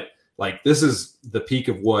 But this is the peak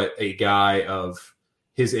of what a guy of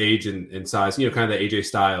his age and size, kind of the AJ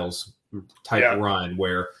Styles type run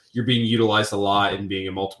where you're being utilized a lot and being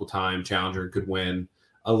a multiple time challenger and could win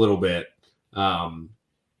a little bit.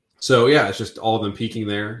 So yeah, it's just all of them peaking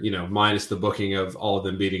there, minus the booking of all of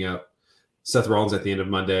them beating up Seth Rollins at the end of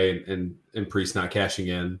Monday and Priest not cashing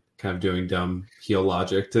in, kind of doing dumb heel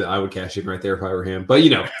logic. I would cash in right there if I were him. But,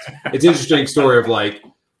 it's an interesting story of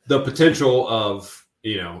the potential of,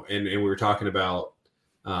 and we were talking about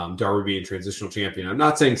Darby being transitional champion. I'm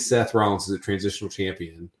not saying Seth Rollins is a transitional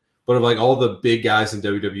champion, but of all the big guys in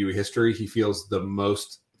WWE history, he feels the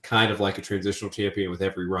most kind of like a transitional champion with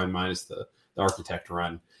every run minus the Architect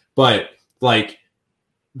run. But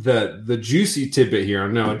the juicy tidbit here, I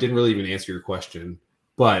know I didn't really even answer your question,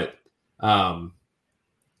 but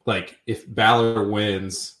if Balor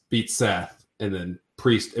wins, beats Seth, and then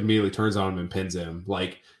Priest immediately turns on him and pins him,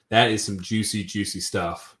 that is some juicy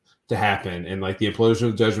stuff to happen. And the implosion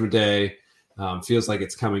of Judgment Day feels like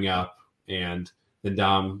it's coming up, and then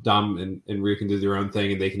Dom and Rhea can do their own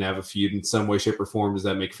thing, and they can have a feud in some way, shape, or form. Does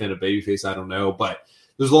that make Finn a babyface? I don't know, but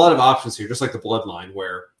there's a lot of options here, just like the Bloodline,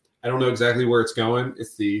 where I don't know exactly where it's going.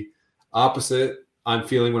 It's the opposite I'm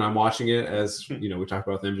feeling when I'm watching it, as we talk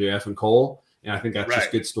about with MJF and Cole. And I think that's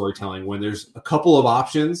just good storytelling when there's a couple of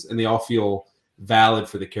options and they all feel valid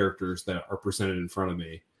for the characters that are presented in front of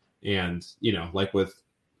me. And, with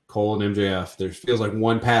Cole and MJF, there feels like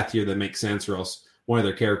one path here that makes sense, or else one of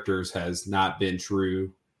their characters has not been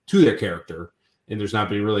true to their character. And there's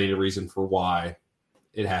not been really any reason for why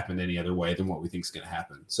it happened any other way than what we think is going to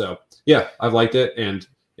happen. So yeah, I've liked it. And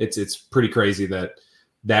it's pretty crazy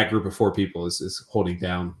that group of 4 people is holding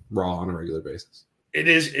down Raw on a regular basis. It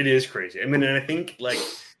is crazy. I mean, and I think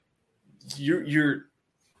you're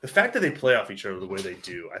the fact that they play off each other the way they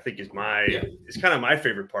do, I think is kind of my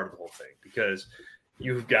favorite part of the whole thing, because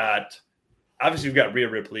you've got Rhea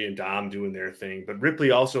Ripley and Dom doing their thing, but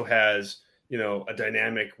Ripley also has, a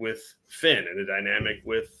dynamic with Finn and a dynamic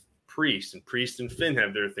with Priest, and Priest and Finn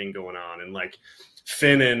have their thing going on, and like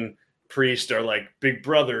Finn and Priest are like big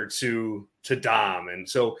brother to Dom, and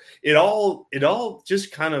so it all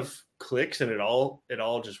just kind of clicks, and it all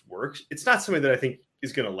just works. It's not something that I think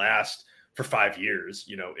is going to last for 5 years,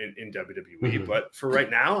 in WWE, but for right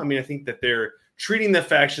now, I mean, I think that they're treating the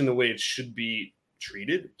faction the way it should be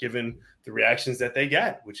treated, given the reactions that they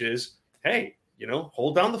get, which is, hey,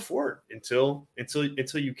 hold down the fort until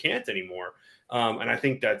you can't anymore. And I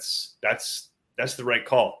think that's the right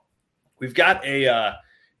call. We've got a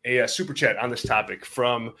super chat on this topic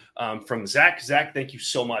from Zack. Zack, thank you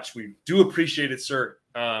so much. We do appreciate it, sir.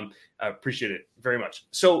 I appreciate it very much.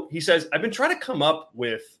 So he says, I've been trying to come up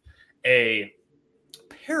with a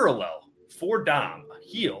parallel for Dom, a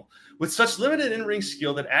heel, with such limited in-ring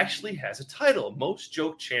skill that actually has a title. Most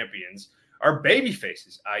joke champions are baby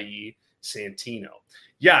faces, i.e. Santino.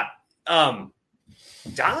 Yeah. Dom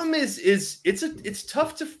it's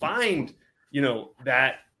tough to find,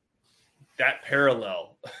 that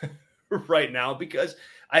parallel right now, because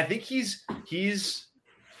I think he's,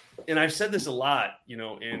 and I've said this a lot,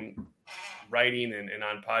 in writing and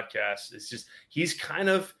on podcasts, it's just, he's kind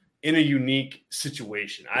of in a unique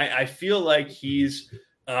situation. I feel like he's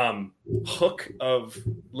Hook of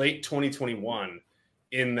late 2021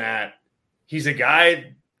 in that he's a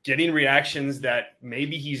guy getting reactions that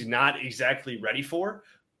maybe he's not exactly ready for,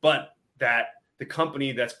 but that the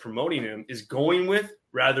company that's promoting him is going with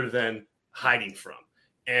rather than hiding from.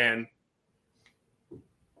 And,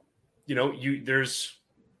 there's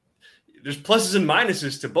pluses and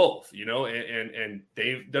minuses to both, and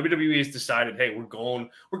WWE has decided, hey, we're going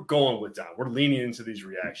with Dom. We're leaning into these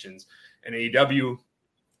reactions. And AEW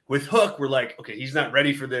with Hook, we're like, okay, he's not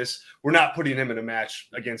ready for this. We're not putting him in a match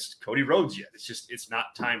against Cody Rhodes yet. It's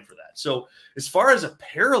not time for that. So as far as a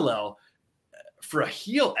parallel for a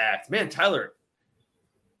heel act, man, Tyler,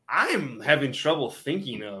 I'm having trouble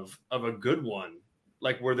thinking of a good one,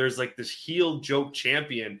 like where there's like this heel joke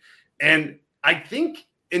champion. And I think,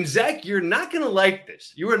 and Zack, you're not going to like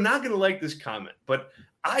this. You are not going to like this comment, but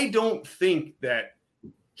I don't think that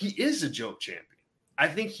he is a joke champion. I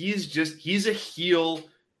think he's a heel.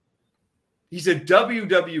 He's a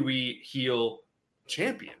WWE heel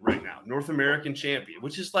champion right now, North American champion,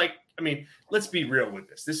 which is like, I mean, let's be real with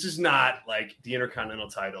this. This is not like the Intercontinental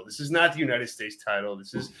title. This is not the United States title.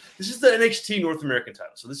 This is the NXT North American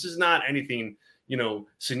title. So this is not anything,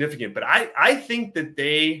 significant. But I think that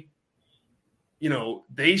they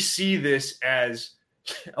see this as,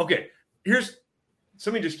 okay,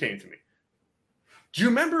 something just came to me. Do you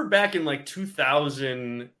remember back in like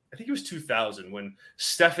 2000, I think it was 2000, when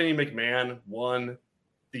Stephanie McMahon won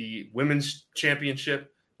the women's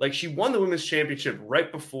championship? Like, she won the women's championship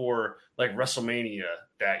right before like WrestleMania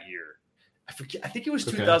that year. I forget. I think it was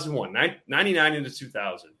 2001, 99 into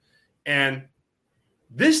 2000. And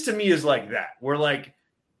this to me is like that, where like,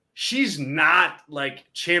 she's not like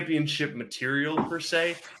championship material per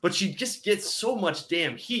se, but she just gets so much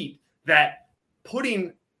damn heat that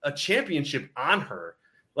putting a championship on her,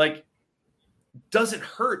 like, doesn't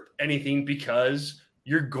hurt anything, because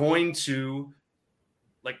you're going to,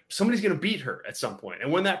 like, somebody's going to beat her at some point.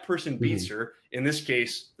 And when that person beats her, in this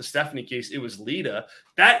case, the Stephanie case, it was Lita.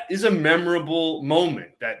 That is a memorable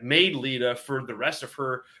moment that made Lita for the rest of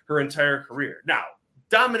her entire career. Now,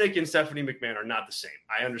 Dominic and Stephanie McMahon are not the same.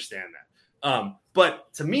 I understand that.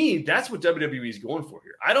 But to me, that's what WWE is going for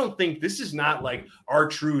here. I don't think this is not like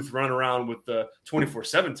R-Truth running around with the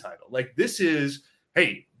 24/7 title. Like, this is,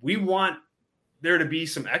 hey, we want there to be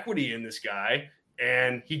some equity in this guy,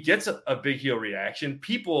 and he gets a big heel reaction.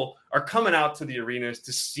 People are coming out to the arenas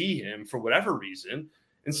to see him for whatever reason.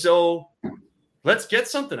 And so let's get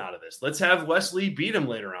something out of this. Let's have Wesley beat him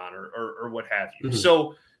later on or what have you.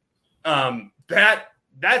 So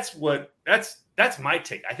that's my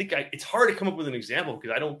take. I think it's hard to come up with an example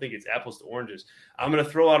because I don't think it's apples to oranges. I'm going to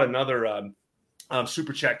throw out another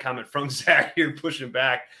super chat comment from Zack here, pushing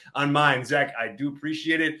back on mine. Zack, I do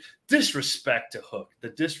appreciate it. Disrespect to Hook. The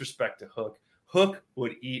disrespect to Hook. Hook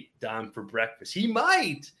would eat Dom for breakfast. He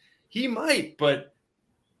might, but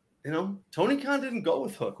Tony Khan didn't go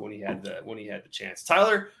with Hook when he had the chance.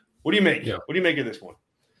 Tyler, what do you make? Yeah. What do you make of this one?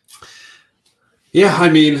 Yeah, I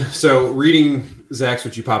mean, so reading Zack's,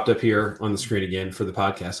 what you popped up here on the screen again for the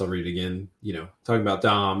podcast, I'll read it again. Talking about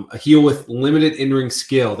Dom, a heel with limited in-ring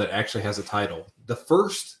skill that actually has a title. The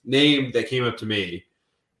first name that came up to me,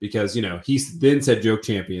 because he then said joke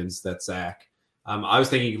champions, that's Zack. I was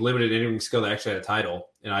thinking limited in-ring skill that actually had a title,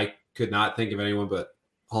 and I could not think of anyone but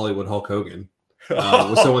Hollywood Hulk Hogan.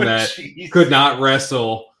 Was someone that could not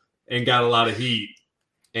wrestle and got a lot of heat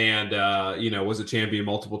and was a champion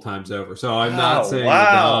multiple times over. So I'm not saying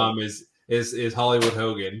that Dom is Hollywood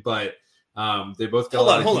Hogan, but they both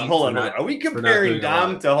got hold on. Are we comparing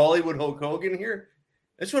Dom to Hollywood Hulk Hogan here?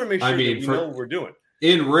 I just want to make sure that we know what we're doing.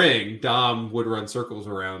 In ring, Dom would run circles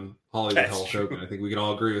around Hollywood Hulk Hogan. I think we can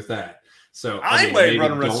all agree with that. So I might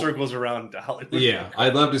run circles around Hollywood. Yeah,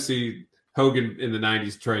 I'd love to see Hogan in the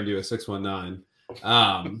 90s try and do a 619.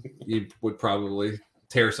 He would probably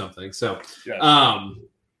tear something. So,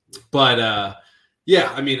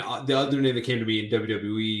 yeah, I mean, the other name that came to me in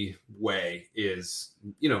WWE way is,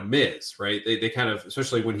 Miz, right? They kind of,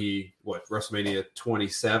 especially when WrestleMania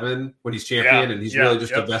 27, when he's champion and he's really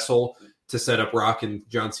just a vessel to set up Rock and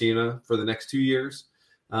John Cena for the next 2 years.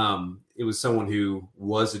 It was someone who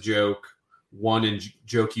was a joke, won in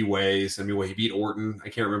jokey ways. I mean, he beat Orton. I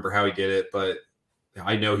can't remember how he did it, but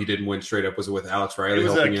I know he didn't win straight up. Was it with Alex Riley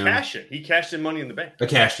helping him? It was a cash-in. He cashed in Money in the Bank. A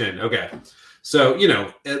cash-in, okay. So,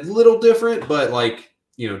 a little different, but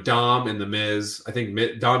Dom and The Miz, I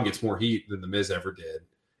think Dom gets more heat than The Miz ever did.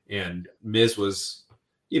 And Miz was,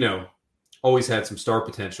 always had some star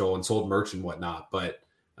potential and sold merch and whatnot. But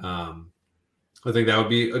I think that would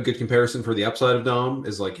be a good comparison for the upside of Dom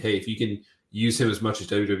is hey, if you can use him as much as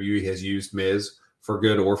WWE has used Miz for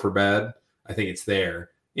good or for bad, I think it's there.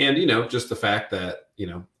 And, just the fact that,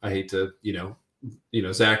 I hate to,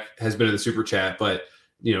 Zack has been in the super chat, but,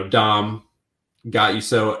 Dom got you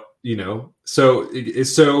so, you're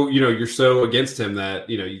so against him that,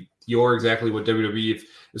 you're exactly what WWE,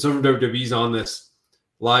 if someone from WWE's on this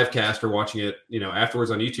live cast or watching it,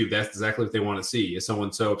 afterwards on YouTube, that's exactly what they want to see is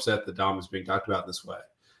someone so upset that Dom is being talked about this way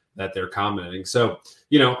that they're commenting. So,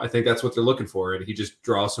 I think that's what they're looking for. And he just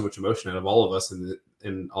draws so much emotion out of all of us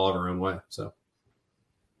in all of our own way. So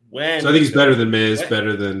I think he's better than Miz,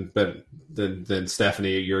 better than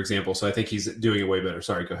Stephanie, your example. So I think he's doing it way better.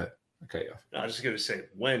 Sorry, go ahead. Okay. No, I was just going to say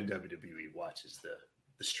when WWE watches the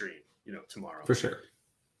stream, tomorrow. For sure.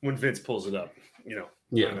 When Vince pulls it up,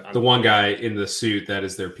 Yeah, the one guy in the suit that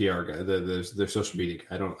is their PR guy, their social media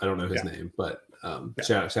guy. I don't know his name, but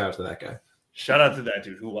shout out to that guy. Shout out to that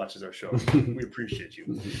dude who watches our show. We appreciate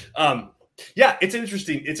you. It's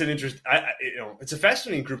interesting. It's it's a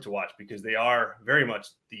fascinating group to watch because they are very much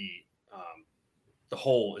the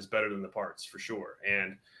whole is better than the parts for sure.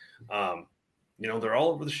 And they're all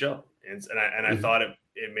over the show. And I thought it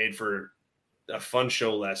made for a fun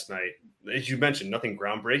show last night. As you mentioned, nothing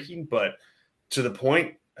groundbreaking, but to the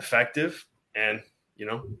point, effective, and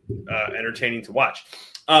entertaining to watch.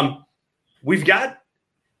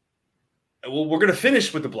 We're going to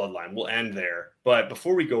finish with the bloodline. We'll end there. But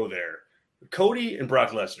before we go there, Cody and Brock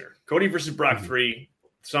Lesnar. Cody versus Brock 3,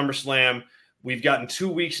 SummerSlam. We've gotten 2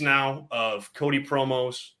 weeks now of Cody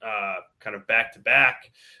promos, kind of back to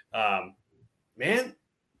back. Man,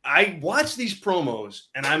 I watch these promos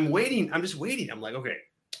and I'm waiting. I'm just waiting. I'm like, okay,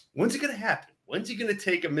 when's it going to happen? When's he going to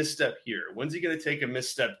take a misstep here? When's he going to take a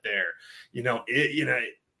misstep there? Because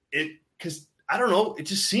I don't know. It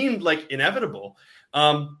just seemed like inevitable.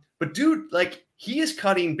 But dude, he is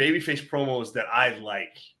cutting babyface promos that I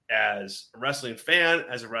like as a wrestling fan,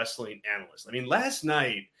 as a wrestling analyst. I mean, last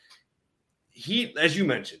night, he, as you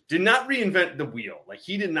mentioned, did not reinvent the wheel.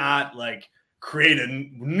 He did not create a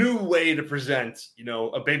new way to present, a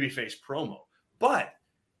babyface promo. But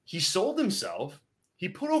he sold himself. He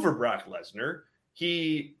put over Brock Lesnar.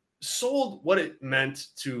 He sold what it meant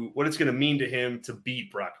to what it's going to mean to him to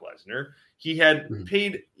beat Brock Lesnar. He had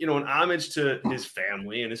paid, an homage to his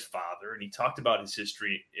family and his father, and he talked about his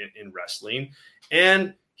history in wrestling.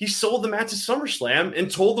 And he sold the match at SummerSlam and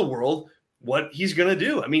told the world what he's going to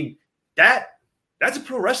do. I mean, that's a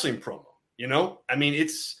pro wrestling promo, I mean,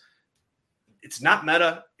 it's not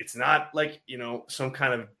meta. It's not some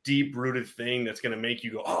kind of deep rooted thing that's going to make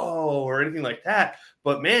you go, oh, or anything like that.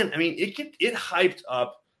 But man, I mean, it hyped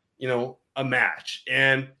up, a match.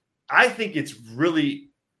 And I think it's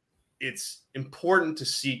important to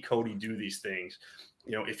see Cody do these things.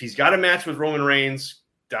 If he's got a match with Roman Reigns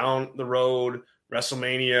down the road,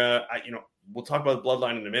 WrestleMania, we'll talk about the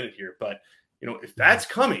bloodline in a minute here, but if that's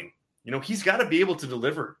coming, he's got to be able to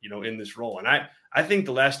deliver, in this role. And I think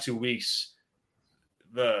the last 2 weeks,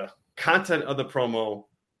 the content of the promo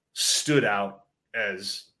stood out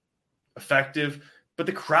as effective, but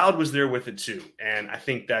the crowd was there with it too. And I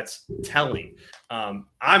think that's telling. I'm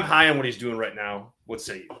high on what he's doing right now. What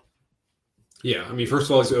say you? Yeah. I mean, first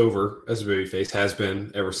of all, he's over as a babyface, has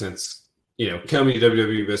been ever since, coming to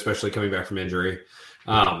WWE, but especially coming back from injury.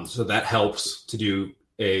 So that helps to do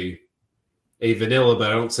a vanilla,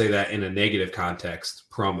 but I don't say that in a negative context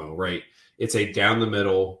promo, right? It's a down the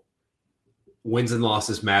middle, wins and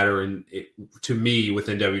losses matter. And to me,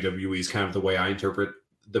 within WWE is kind of the way I interpret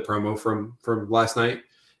the promo from last night.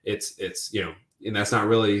 It's and that's not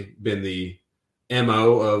really been the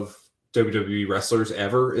MO of WWE wrestlers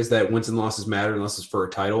ever, is that wins and losses matter unless it's for a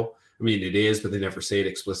title. I mean, it is, but they never say it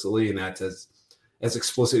explicitly, and that's as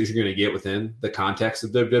explicit as you're going to get within the context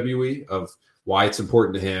of WWE, of why it's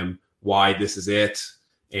important to him, why this is it,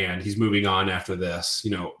 and he's moving on after this.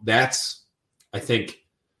 That's, I think,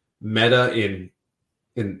 meta in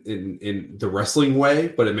the wrestling way,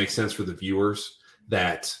 but it makes sense for the viewers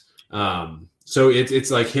that so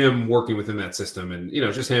it's like him working within that system, and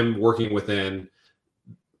just him working within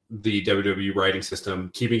the WWE writing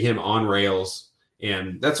system, keeping him on rails.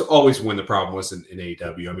 And that's always when the problem was in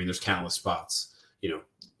AEW. I mean, there's countless spots,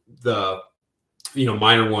 the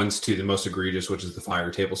minor ones to the most egregious, which is the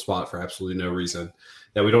fire table spot for absolutely no reason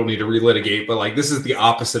that we don't need to relitigate. But like, this is the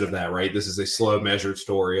opposite of that, right? This is a slow, measured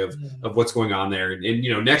story of what's going on there.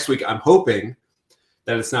 And next week, I'm hoping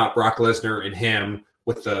that it's not Brock Lesnar and him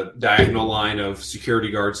with the diagonal line of security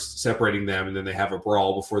guards separating them, and then they have a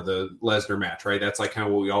brawl before the Lesnar match, right? That's like kind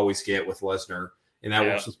of what we always get with Lesnar, and that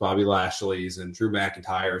works with Bobby Lashley's and Drew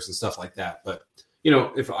McIntyre's and stuff like that. But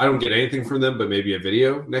if I don't get anything from them, but maybe a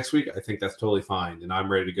video next week, I think that's totally fine, and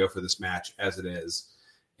I'm ready to go for this match as it is.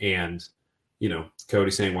 And Cody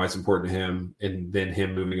saying why it's important to him, and then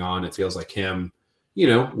him moving on. It feels like him,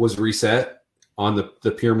 was reset on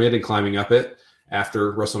the pyramid and climbing up it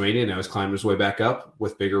after WrestleMania. Now he's climbing his way back up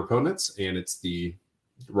with bigger opponents, and it's the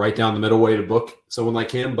right down the middle way to book someone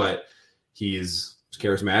like him. But he's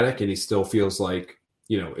charismatic, and he still feels like,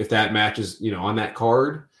 if that match is, on that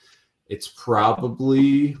card, it's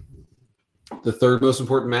probably the third most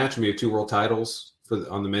important match. We have 2 world titles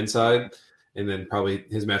on the men's side, and then probably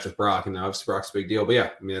his match with Brock. And obviously Brock's a big deal. But yeah,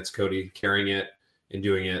 I mean, that's Cody carrying it and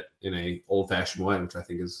doing it in a old-fashioned way, which I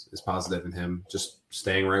think is positive, in him just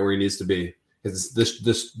staying right where he needs to be. Because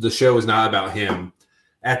the show is not about him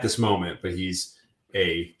at this moment, but he's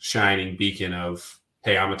a shining beacon of,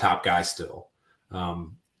 hey, I'm a top guy still.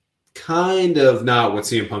 Kind of not what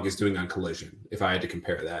CM Punk is doing on Collision, if I had to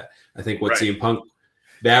compare that. I think what CM Punk,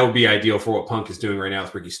 that would be ideal for what Punk is doing right now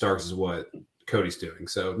with Ricky Starks, is what Cody's doing.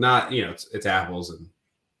 So not, it's apples and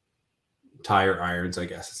tire irons, I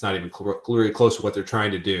guess. It's not even really close to what they're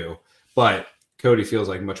trying to do. But Cody feels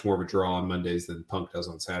like much more of a draw on Mondays than Punk does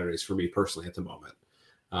on Saturdays, for me personally at the moment.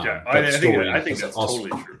 I think that's totally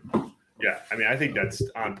true. Yeah, I mean, I think that's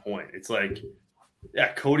on point. It's like,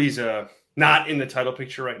 Cody's not in the title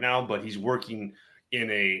picture right now, but he's working in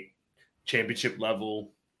a championship level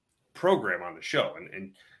program on the show.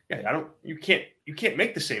 And you can't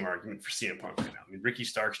make the same argument for CM Punk right now. I mean, Ricky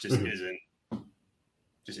Starks just isn't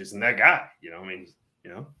that guy.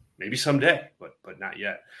 Maybe someday, but not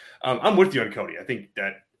yet. I'm with you on Cody. I think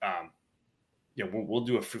that we'll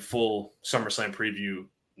do a full SummerSlam preview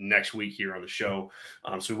next week here on the show,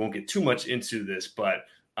 so we won't get too much into this. But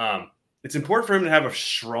it's important for him to have a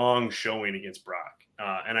strong showing against Brock,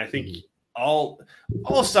 and I think all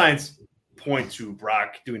signs point to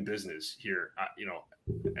Brock doing business here.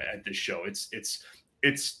 At this show, it's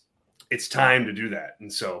time to do that,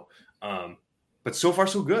 and so. But so far,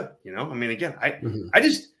 so good. I mean, again, I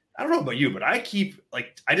don't know about you, but I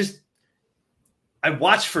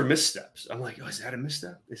watch for missteps. I'm like, oh, is that a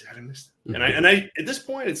misstep? Is that a misstep? And I at this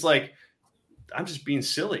point, it's like, I'm just being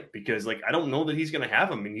silly, because like, I don't know that he's going to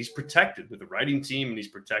have him. And he's protected with the writing team, and he's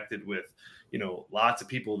protected with, lots of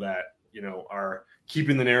people that, are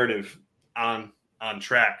keeping the narrative on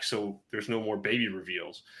track. So there's no more baby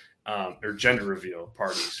reveals or gender reveal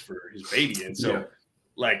parties for his baby. And so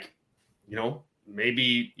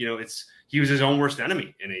maybe, he was his own worst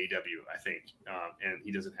enemy in AEW, I think. And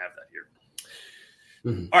he doesn't have that here.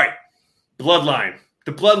 All right. Bloodline.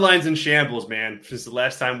 The Bloodline's in shambles, man. Since the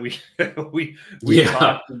last time we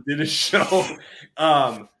talked and did a show.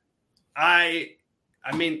 I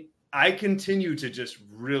continue to just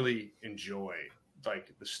really enjoy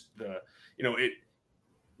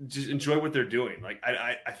just enjoy what they're doing. Like,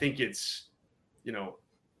 I think it's,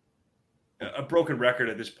 a broken record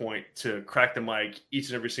at this point to crack the mic each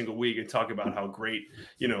and every single week and talk about how great,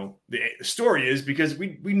 the story is, because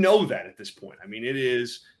we know that at this point. I mean, it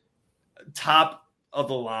is top of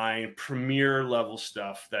the line, premier level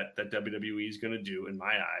stuff that WWE is going to do, in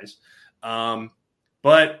my eyes.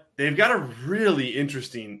 But they've got a really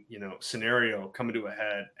interesting, scenario coming to a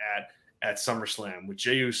head at SummerSlam, with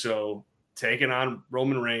Jey Uso taking on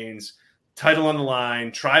Roman Reigns, title on the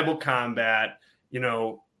line, tribal combat,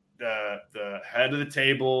 the head of the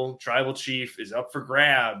table, tribal chief, is up for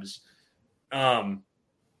grabs. You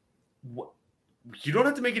don't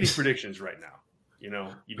have to make any predictions right now. You don't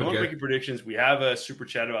have to make any predictions. We have a super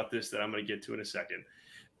chat about this that I'm going to get to in a second.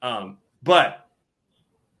 But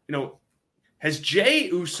has Jey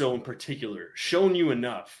Uso in particular shown you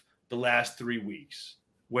enough the last 3 weeks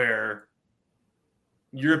where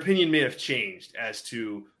your opinion may have changed as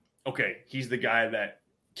to, okay, he's the guy that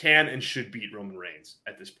can and should beat Roman Reigns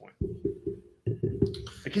at this point?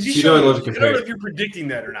 Because I don't know if you're predicting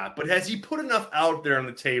that or not, but has he put enough out there on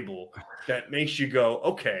the table that makes you go,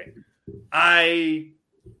 okay, I'm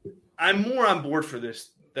more on board for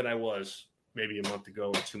this than I was maybe a month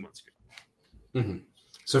ago or 2 months ago? Mm-hmm.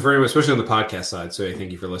 So for anyone, especially on the podcast side, so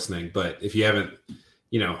thank you for listening. But if you haven't,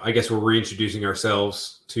 I guess we're reintroducing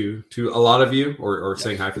ourselves to a lot of you or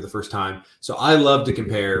saying hi for the first time. So I love to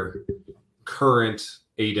compare current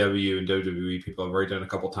AEW and WWE people. I've already done a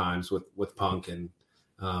couple times with Punk and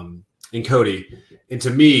Cody. And to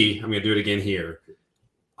me, I'm going to do it again here.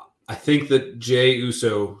 I think that Jey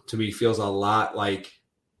Uso, to me, feels a lot like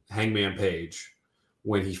Hangman Page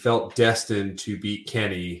when he felt destined to beat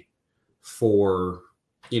Kenny for,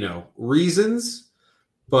 reasons.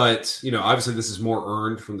 But, obviously this is more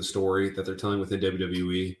earned from the story that they're telling within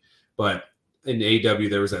WWE. But in AEW,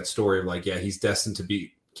 there was that story of like, yeah, he's destined to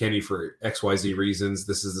beat Kenny for XYZ reasons.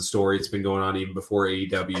 This is the story. It's been going on even before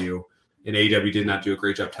AEW. And AEW did not do a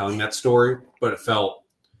great job telling that story, but it felt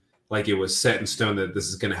like it was set in stone that this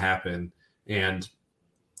is going to happen. And,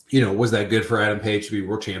 was that good for Adam Page to be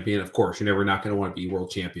world champion? Of course, you're never not going to want to be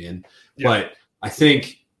world champion. Yeah. But I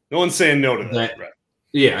think no one's saying no to that. Right.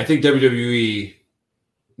 Yeah, I think WWE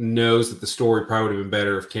knows that the story probably would have been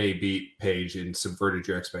better if Kenny beat Page and subverted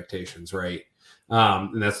your expectations, right?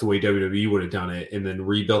 And that's the way WWE would have done it, and then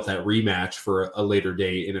rebuilt that rematch for a later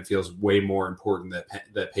date. And it feels way more important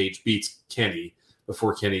that Page beats Kenny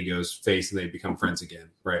before Kenny goes face and they become friends again,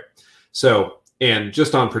 right? So, and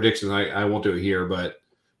just on predictions, I won't do it here, but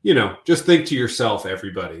just think to yourself,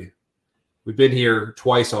 everybody. We've been here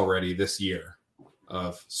twice already this year.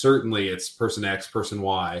 Of certainly it's person X, person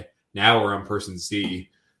Y. Now we're on person Z,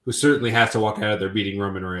 who certainly has to walk out of there beating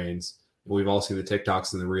Roman Reigns. And we've all seen the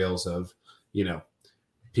TikToks and the reels of,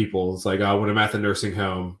 people. It's like, when I'm at the nursing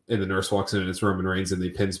home and the nurse walks in and it's Roman Reigns and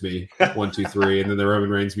they pins me 1, 2, 3, and then the Roman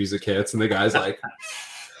Reigns music hits and the guy's like,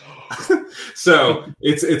 so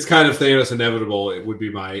it's kind of Thanos inevitable. It would be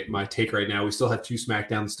my take right now. We still have 2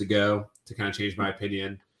 SmackDowns to go to kind of change my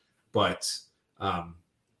opinion, but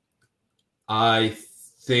I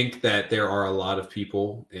think that there are a lot of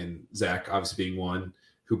people, and Zack obviously being one,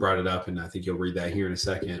 who brought it up, and I think you'll read that here in a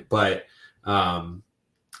second. But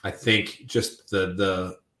I think just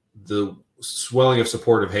the swelling of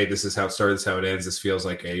support of, hey, this is how it started, this is how it ends. This feels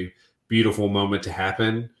like a beautiful moment to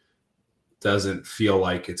happen. Doesn't feel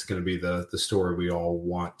like it's going to be the story we all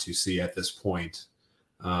want to see at this point.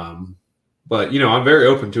 But I'm very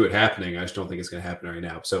open to it happening. I just don't think it's going to happen right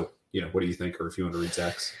now. So, what do you think? Or if you want to read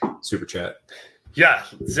Zach's super chat. Yeah,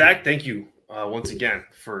 Zack, thank you once again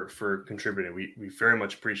for contributing. We very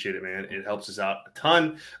much appreciate it, man. It helps us out a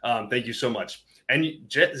ton. Thank you so much. And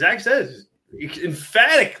Zack says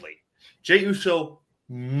emphatically, Jey Uso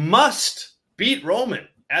must beat Roman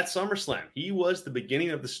at SummerSlam. He was the beginning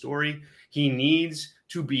of the story. He needs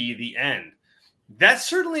to be the end. That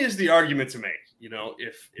certainly is the argument to make.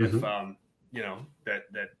 If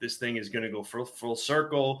that this thing is going to go full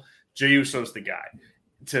circle, Jey Uso's the guy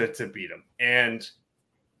to beat him. And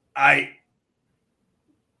I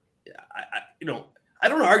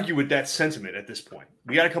don't argue with that sentiment at this point.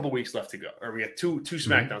 We got a couple weeks left to go, or we have two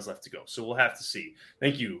SmackDowns left to go. So we'll have to see.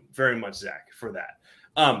 Thank you very much, Zack, for that.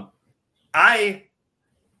 To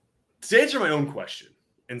answer my own question,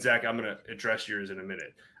 and Zack, I'm going to address yours in a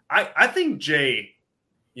minute. I think Jey,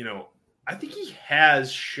 I think he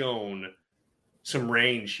has shown some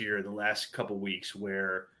range here the last couple weeks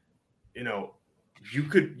where, you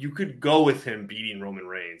could go with him beating Roman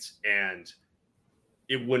Reigns and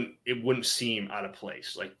it wouldn't seem out of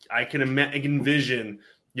place. Like I can envision,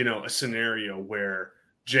 a scenario where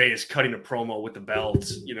Jey is cutting a promo with the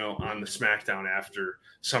belt, on the SmackDown after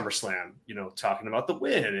SummerSlam, talking about the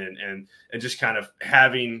win and just kind of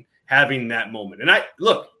having that moment. And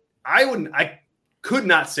I could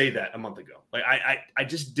not say that a month ago. Like I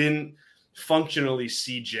just didn't functionally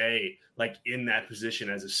see Jey like in that position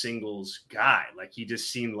as a singles guy. Like he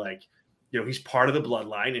just seemed like, he's part of the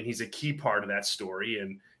bloodline and he's a key part of that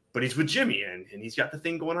story. But he's with Jimmy and he's got the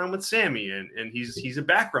thing going on with Sammy and he's a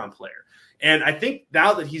background player. And I think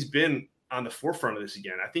now that he's been on the forefront of this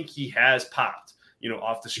again, I think he has popped,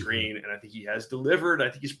 off the screen, and I think he has delivered. I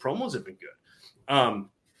think his promos have been good.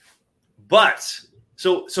 But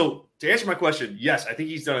so to answer my question, yes, I think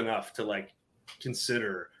he's done enough to like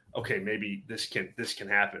consider, okay, maybe this can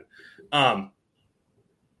happen.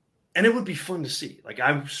 And it would be fun to see. Like,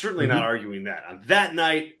 I'm certainly not arguing that. On that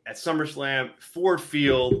night at SummerSlam, Ford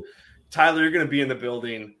Field, Tyler, you're going to be in the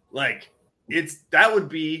building. Like, that would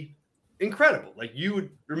be incredible. Like, you would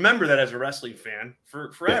remember that as a wrestling fan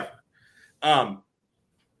for forever. Yeah.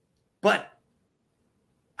 But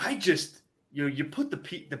I just, you put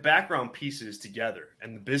the background pieces together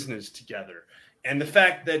and the business together. And the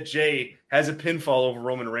fact that Jay has a pinfall over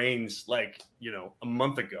Roman Reigns, like, a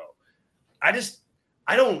month ago, I just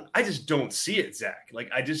don't see it, Zach.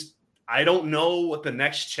 Like, I don't know what the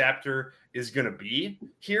next chapter is going to be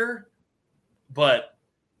here, but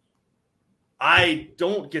I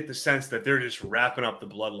don't get the sense that they're just wrapping up the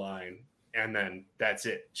bloodline and then that's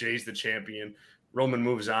it. Jay's the champion. Roman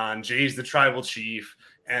moves on. Jay's the tribal chief.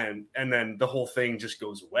 And then the whole thing just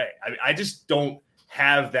goes away. I just don't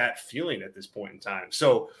have that feeling at this point in time.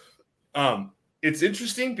 So it's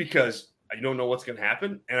interesting because I don't know what's going to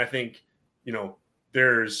happen. And I think,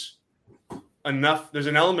 there's an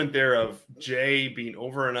element there of Jay being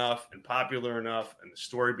over enough and popular enough and the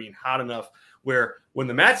story being hot enough where when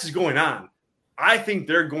the match is going on, I think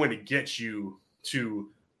they're going to get you to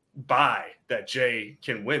buy that Jay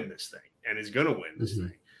can win this thing and is going to win this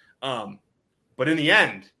thing. But in the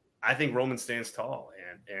end, I think Roman stands tall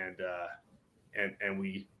and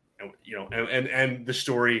the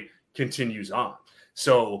story continues on.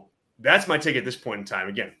 So that's my take at this point in time.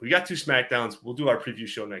 Again, we got 2 SmackDowns. We'll do our preview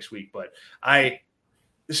show next week, but the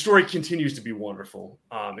story continues to be wonderful.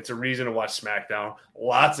 It's a reason to watch SmackDown.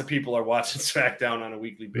 Lots of people are watching SmackDown on a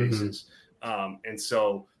weekly basis.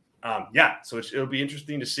 So it'll be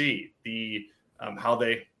interesting to see how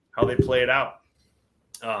they play it out.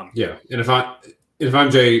 And if I'm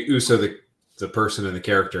Jey Uso, the person and the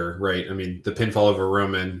character, right? I mean, the pinfall over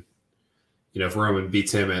Roman, if Roman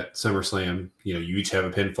beats him at SummerSlam, you each have a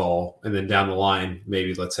pinfall, and then down the line,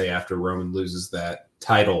 maybe let's say after Roman loses that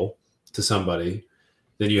title to somebody,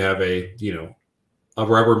 then you have a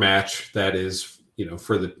rubber match that is,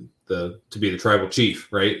 for to be the tribal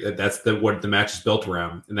chief, right? That's what the match is built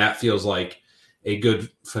around. And that feels like a good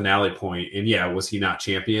finale point. And was he not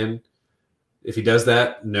champion? If he does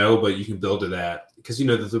that, no, but you can build to that because,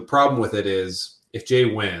 the problem with it is if Jay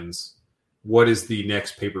wins, what is the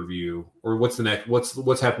next pay-per-view or what's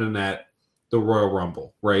happening at the Royal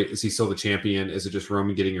Rumble, right? Is he still the champion? Is it just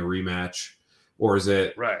Roman getting a rematch or is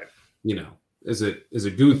it, right? Is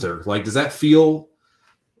it Gunther? Like, does that feel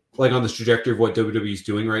like on this trajectory of what WWE is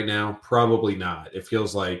doing right now? Probably not. It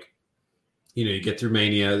feels like, you get through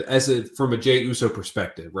Mania from a Jey Uso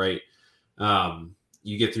perspective, right?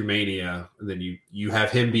 You get through Mania and then you have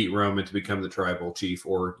him beat Roman to become the tribal chief,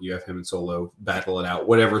 or you have him and Solo battle it out,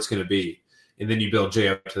 whatever it's going to be. And then you build Jey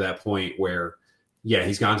up to that point where,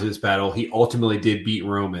 he's gone to this battle. He ultimately did beat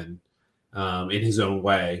Roman in his own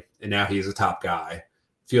way. And now he is a top guy.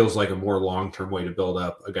 Feels like a more long-term way to build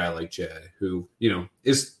up a guy like Jey, who,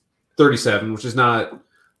 is 37, which is not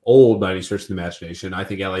old by any stretch of the imagination. I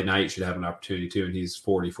think LA Knight should have an opportunity too, and he's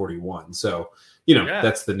 40, 41. So,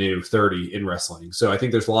 that's the new 30 in wrestling. So I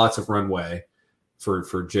think there's lots of runway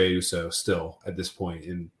for Jey Uso still at this point.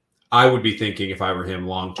 And I would be thinking, if I were him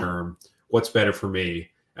long-term, what's better for me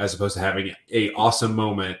as opposed to having a awesome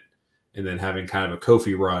moment and then having kind of a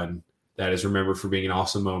Kofi run that is remembered for being an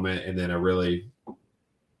awesome moment and then a really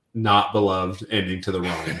not beloved ending to the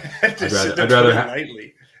run. I'd rather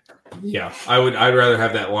I'd rather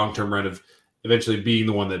have that long-term run of eventually being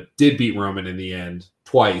the one that did beat Roman in the end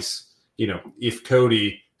twice. If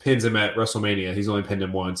Cody pins him at WrestleMania, he's only pinned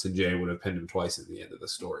him once, and Jay would have pinned him twice at the end of the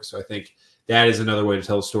story. So I think that is another way to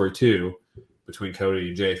tell the story too, between Cody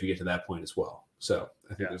and Jay if you get to that point as well. So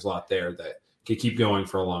I think there's a lot there that can keep going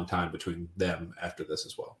for a long time between them after this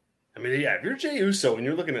as well. I mean, if you're Jey Uso and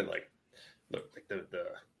you're looking at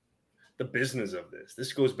the business of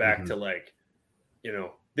this goes back to the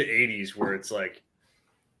 80s where it's like,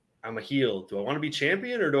 I'm a heel. Do I want to be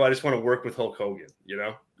champion or do I just want to work with Hulk Hogan?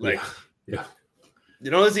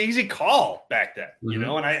 It's an easy call back then,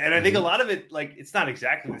 and I think a lot of it, it's not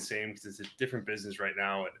exactly the same because it's a different business right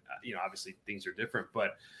now. And, obviously things are different,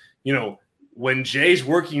 but, when Jay's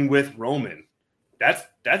working with Roman,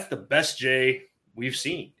 that's the best Jay we've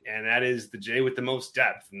seen. And that is the Jay with the most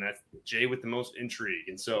depth. And that's Jay with the most intrigue.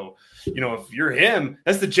 And so, if you're him,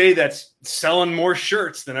 that's the Jay that's selling more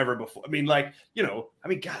shirts than ever before. God,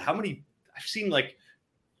 how many I've seen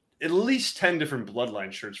at least 10 different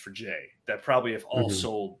bloodline shirts for Jay that probably have all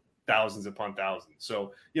sold thousands upon thousands.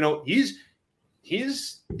 So, he's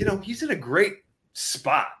in a great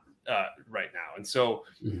spot right now. And so,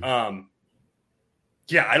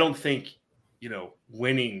 I don't think,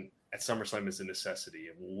 winning at SummerSlam is a necessity.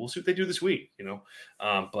 And we'll see what they do this week,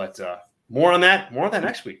 but more on that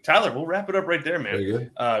next week. Tyler, we'll wrap it up right there, man. Very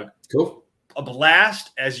good. Cool. A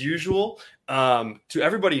blast as usual. To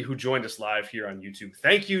everybody who joined us live here on YouTube,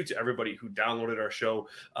 thank you. To everybody who downloaded our show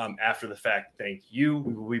after the fact, thank you.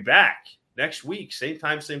 We will be back next week, same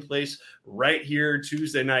time, same place, right here,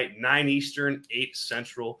 Tuesday night, 9 Eastern, 8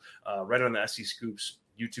 Central, right on the SEScoops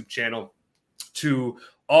YouTube channel. To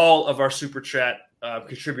all of our Super Chat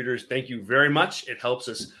contributors, thank you very much. It helps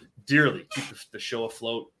us dearly keep the show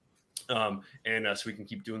afloat. So we can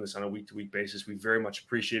keep doing this on a week-to-week basis. We very much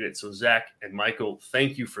appreciate it. So Zach and Michael,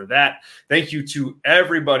 thank you for that. Thank you to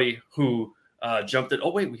everybody who jumped in.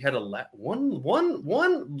 Oh wait, we had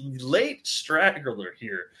one late straggler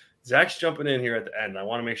here. Zach's jumping in here at the end. I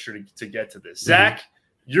want to make sure to get to this. Zach,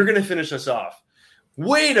 you're going to finish us off.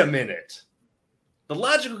 Wait a minute. The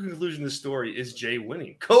logical conclusion of the story is Jay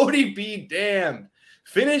winning. Cody be damned.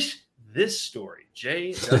 Finish this story.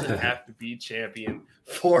 Jay doesn't have to be champion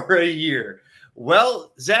for a year.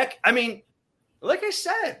 Well, Zach, I mean, like I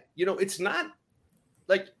said, it's not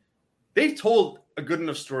like they've told a good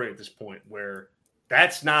enough story at this point where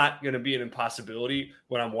that's not going to be an impossibility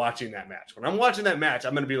when I'm watching that match. When I'm watching that match,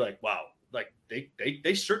 I'm going to be like, wow, like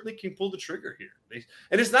they certainly can pull the trigger here.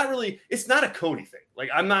 And it's not a Cody thing. Like,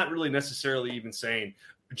 I'm not really necessarily even saying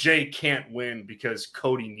Jay can't win because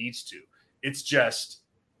Cody needs to. It's just,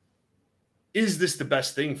 is this the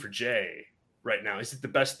best thing for Jay right now? Is it the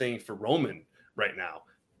best thing for Roman right now?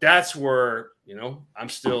 That's where, I'm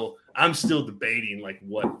still debating like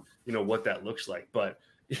what that looks like. But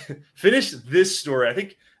finish this story. I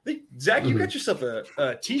think Zach, you got yourself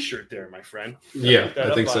a t-shirt there, my friend. Yeah,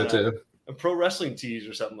 I think so too. A pro wrestling tees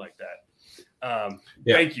or something like that.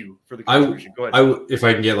 Thank you for the contribution. Go ahead. If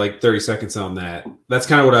I can get like 30 seconds on that, that's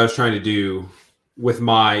kind of what I was trying to do with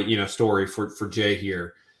my, story for Jay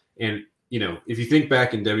here. And, if you think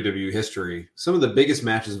back in WWE history, some of the biggest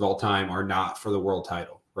matches of all time are not for the world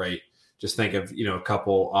title, right? Just think of, a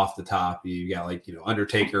couple off the top. You got like,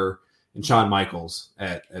 Undertaker and Shawn Michaels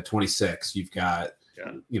at 26. You've got,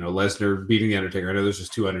 Lesnar beating the Undertaker. I know there's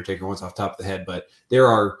just 2 Undertaker ones off the top of the head, but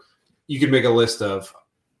you could make a list of,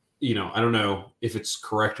 I don't know if it's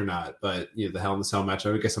correct or not, but the Hell in the Cell match.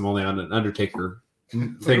 I guess I'm only on an Undertaker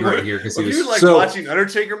thing right here because he was watching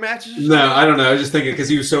Undertaker matches. No, I don't know. I was just thinking because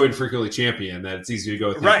he was so infrequently champion that it's easy to go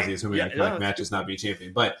with him because he has so many iconic matches not being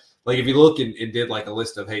champion. But like if you look and did like a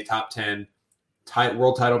list of top 10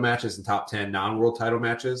 world title matches and top 10 non-world title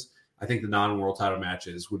matches, I think the non-world title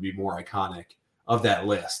matches would be more iconic of that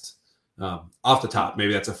list. Off the top,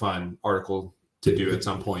 maybe that's a fun article to do at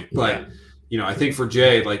some point. But I think for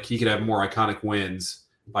Jay, like he could have more iconic wins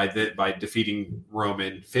by defeating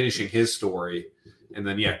Roman, finishing his story. And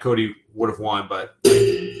then, Cody would have won, but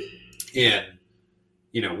when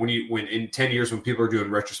in 10 years, when people are doing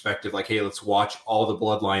retrospective, like, hey, let's watch all the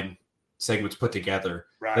Bloodline segments put together,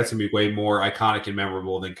 that's going to be way more iconic and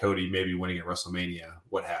memorable than Cody maybe winning at WrestleMania,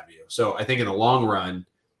 what have you. So I think in the long run,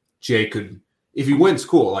 Jay could, if he wins,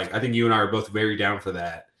 cool. Like, I think you and I are both very down for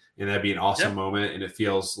that. And that'd be an awesome moment. And it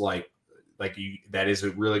feels like that is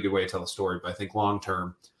a really good way to tell the story. But I think long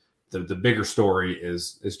term, the bigger story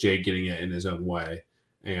is Jay getting it in his own way,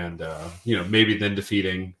 and maybe then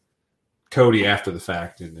defeating Cody after the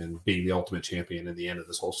fact and being the ultimate champion in the end of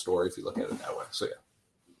this whole story. If you look at it that way, so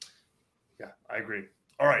yeah, I agree.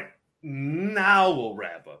 All right, now we'll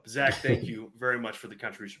wrap up. Zach, thank you very much for the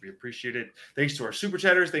contribution. We appreciate it. Thanks to our super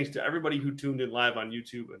chatters. Thanks to everybody who tuned in live on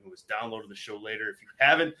YouTube and who has downloaded the show later. If you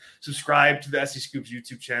haven't subscribed to the SEScoops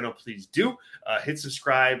YouTube channel, please do. Hit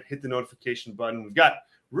subscribe. Hit the notification button. We've got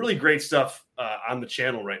really great stuff on the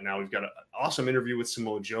channel right now. We've got an awesome interview with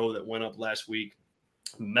Samoa Joe that went up last week.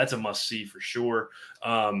 That's a must-see for sure.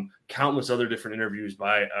 Countless other different interviews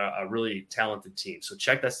by a really talented team. So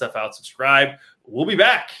check that stuff out. Subscribe. We'll be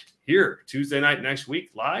back here Tuesday night next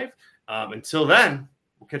week live. Until then,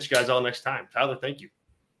 we'll catch you guys all next time. Tyler, thank you.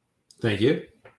 Thank you.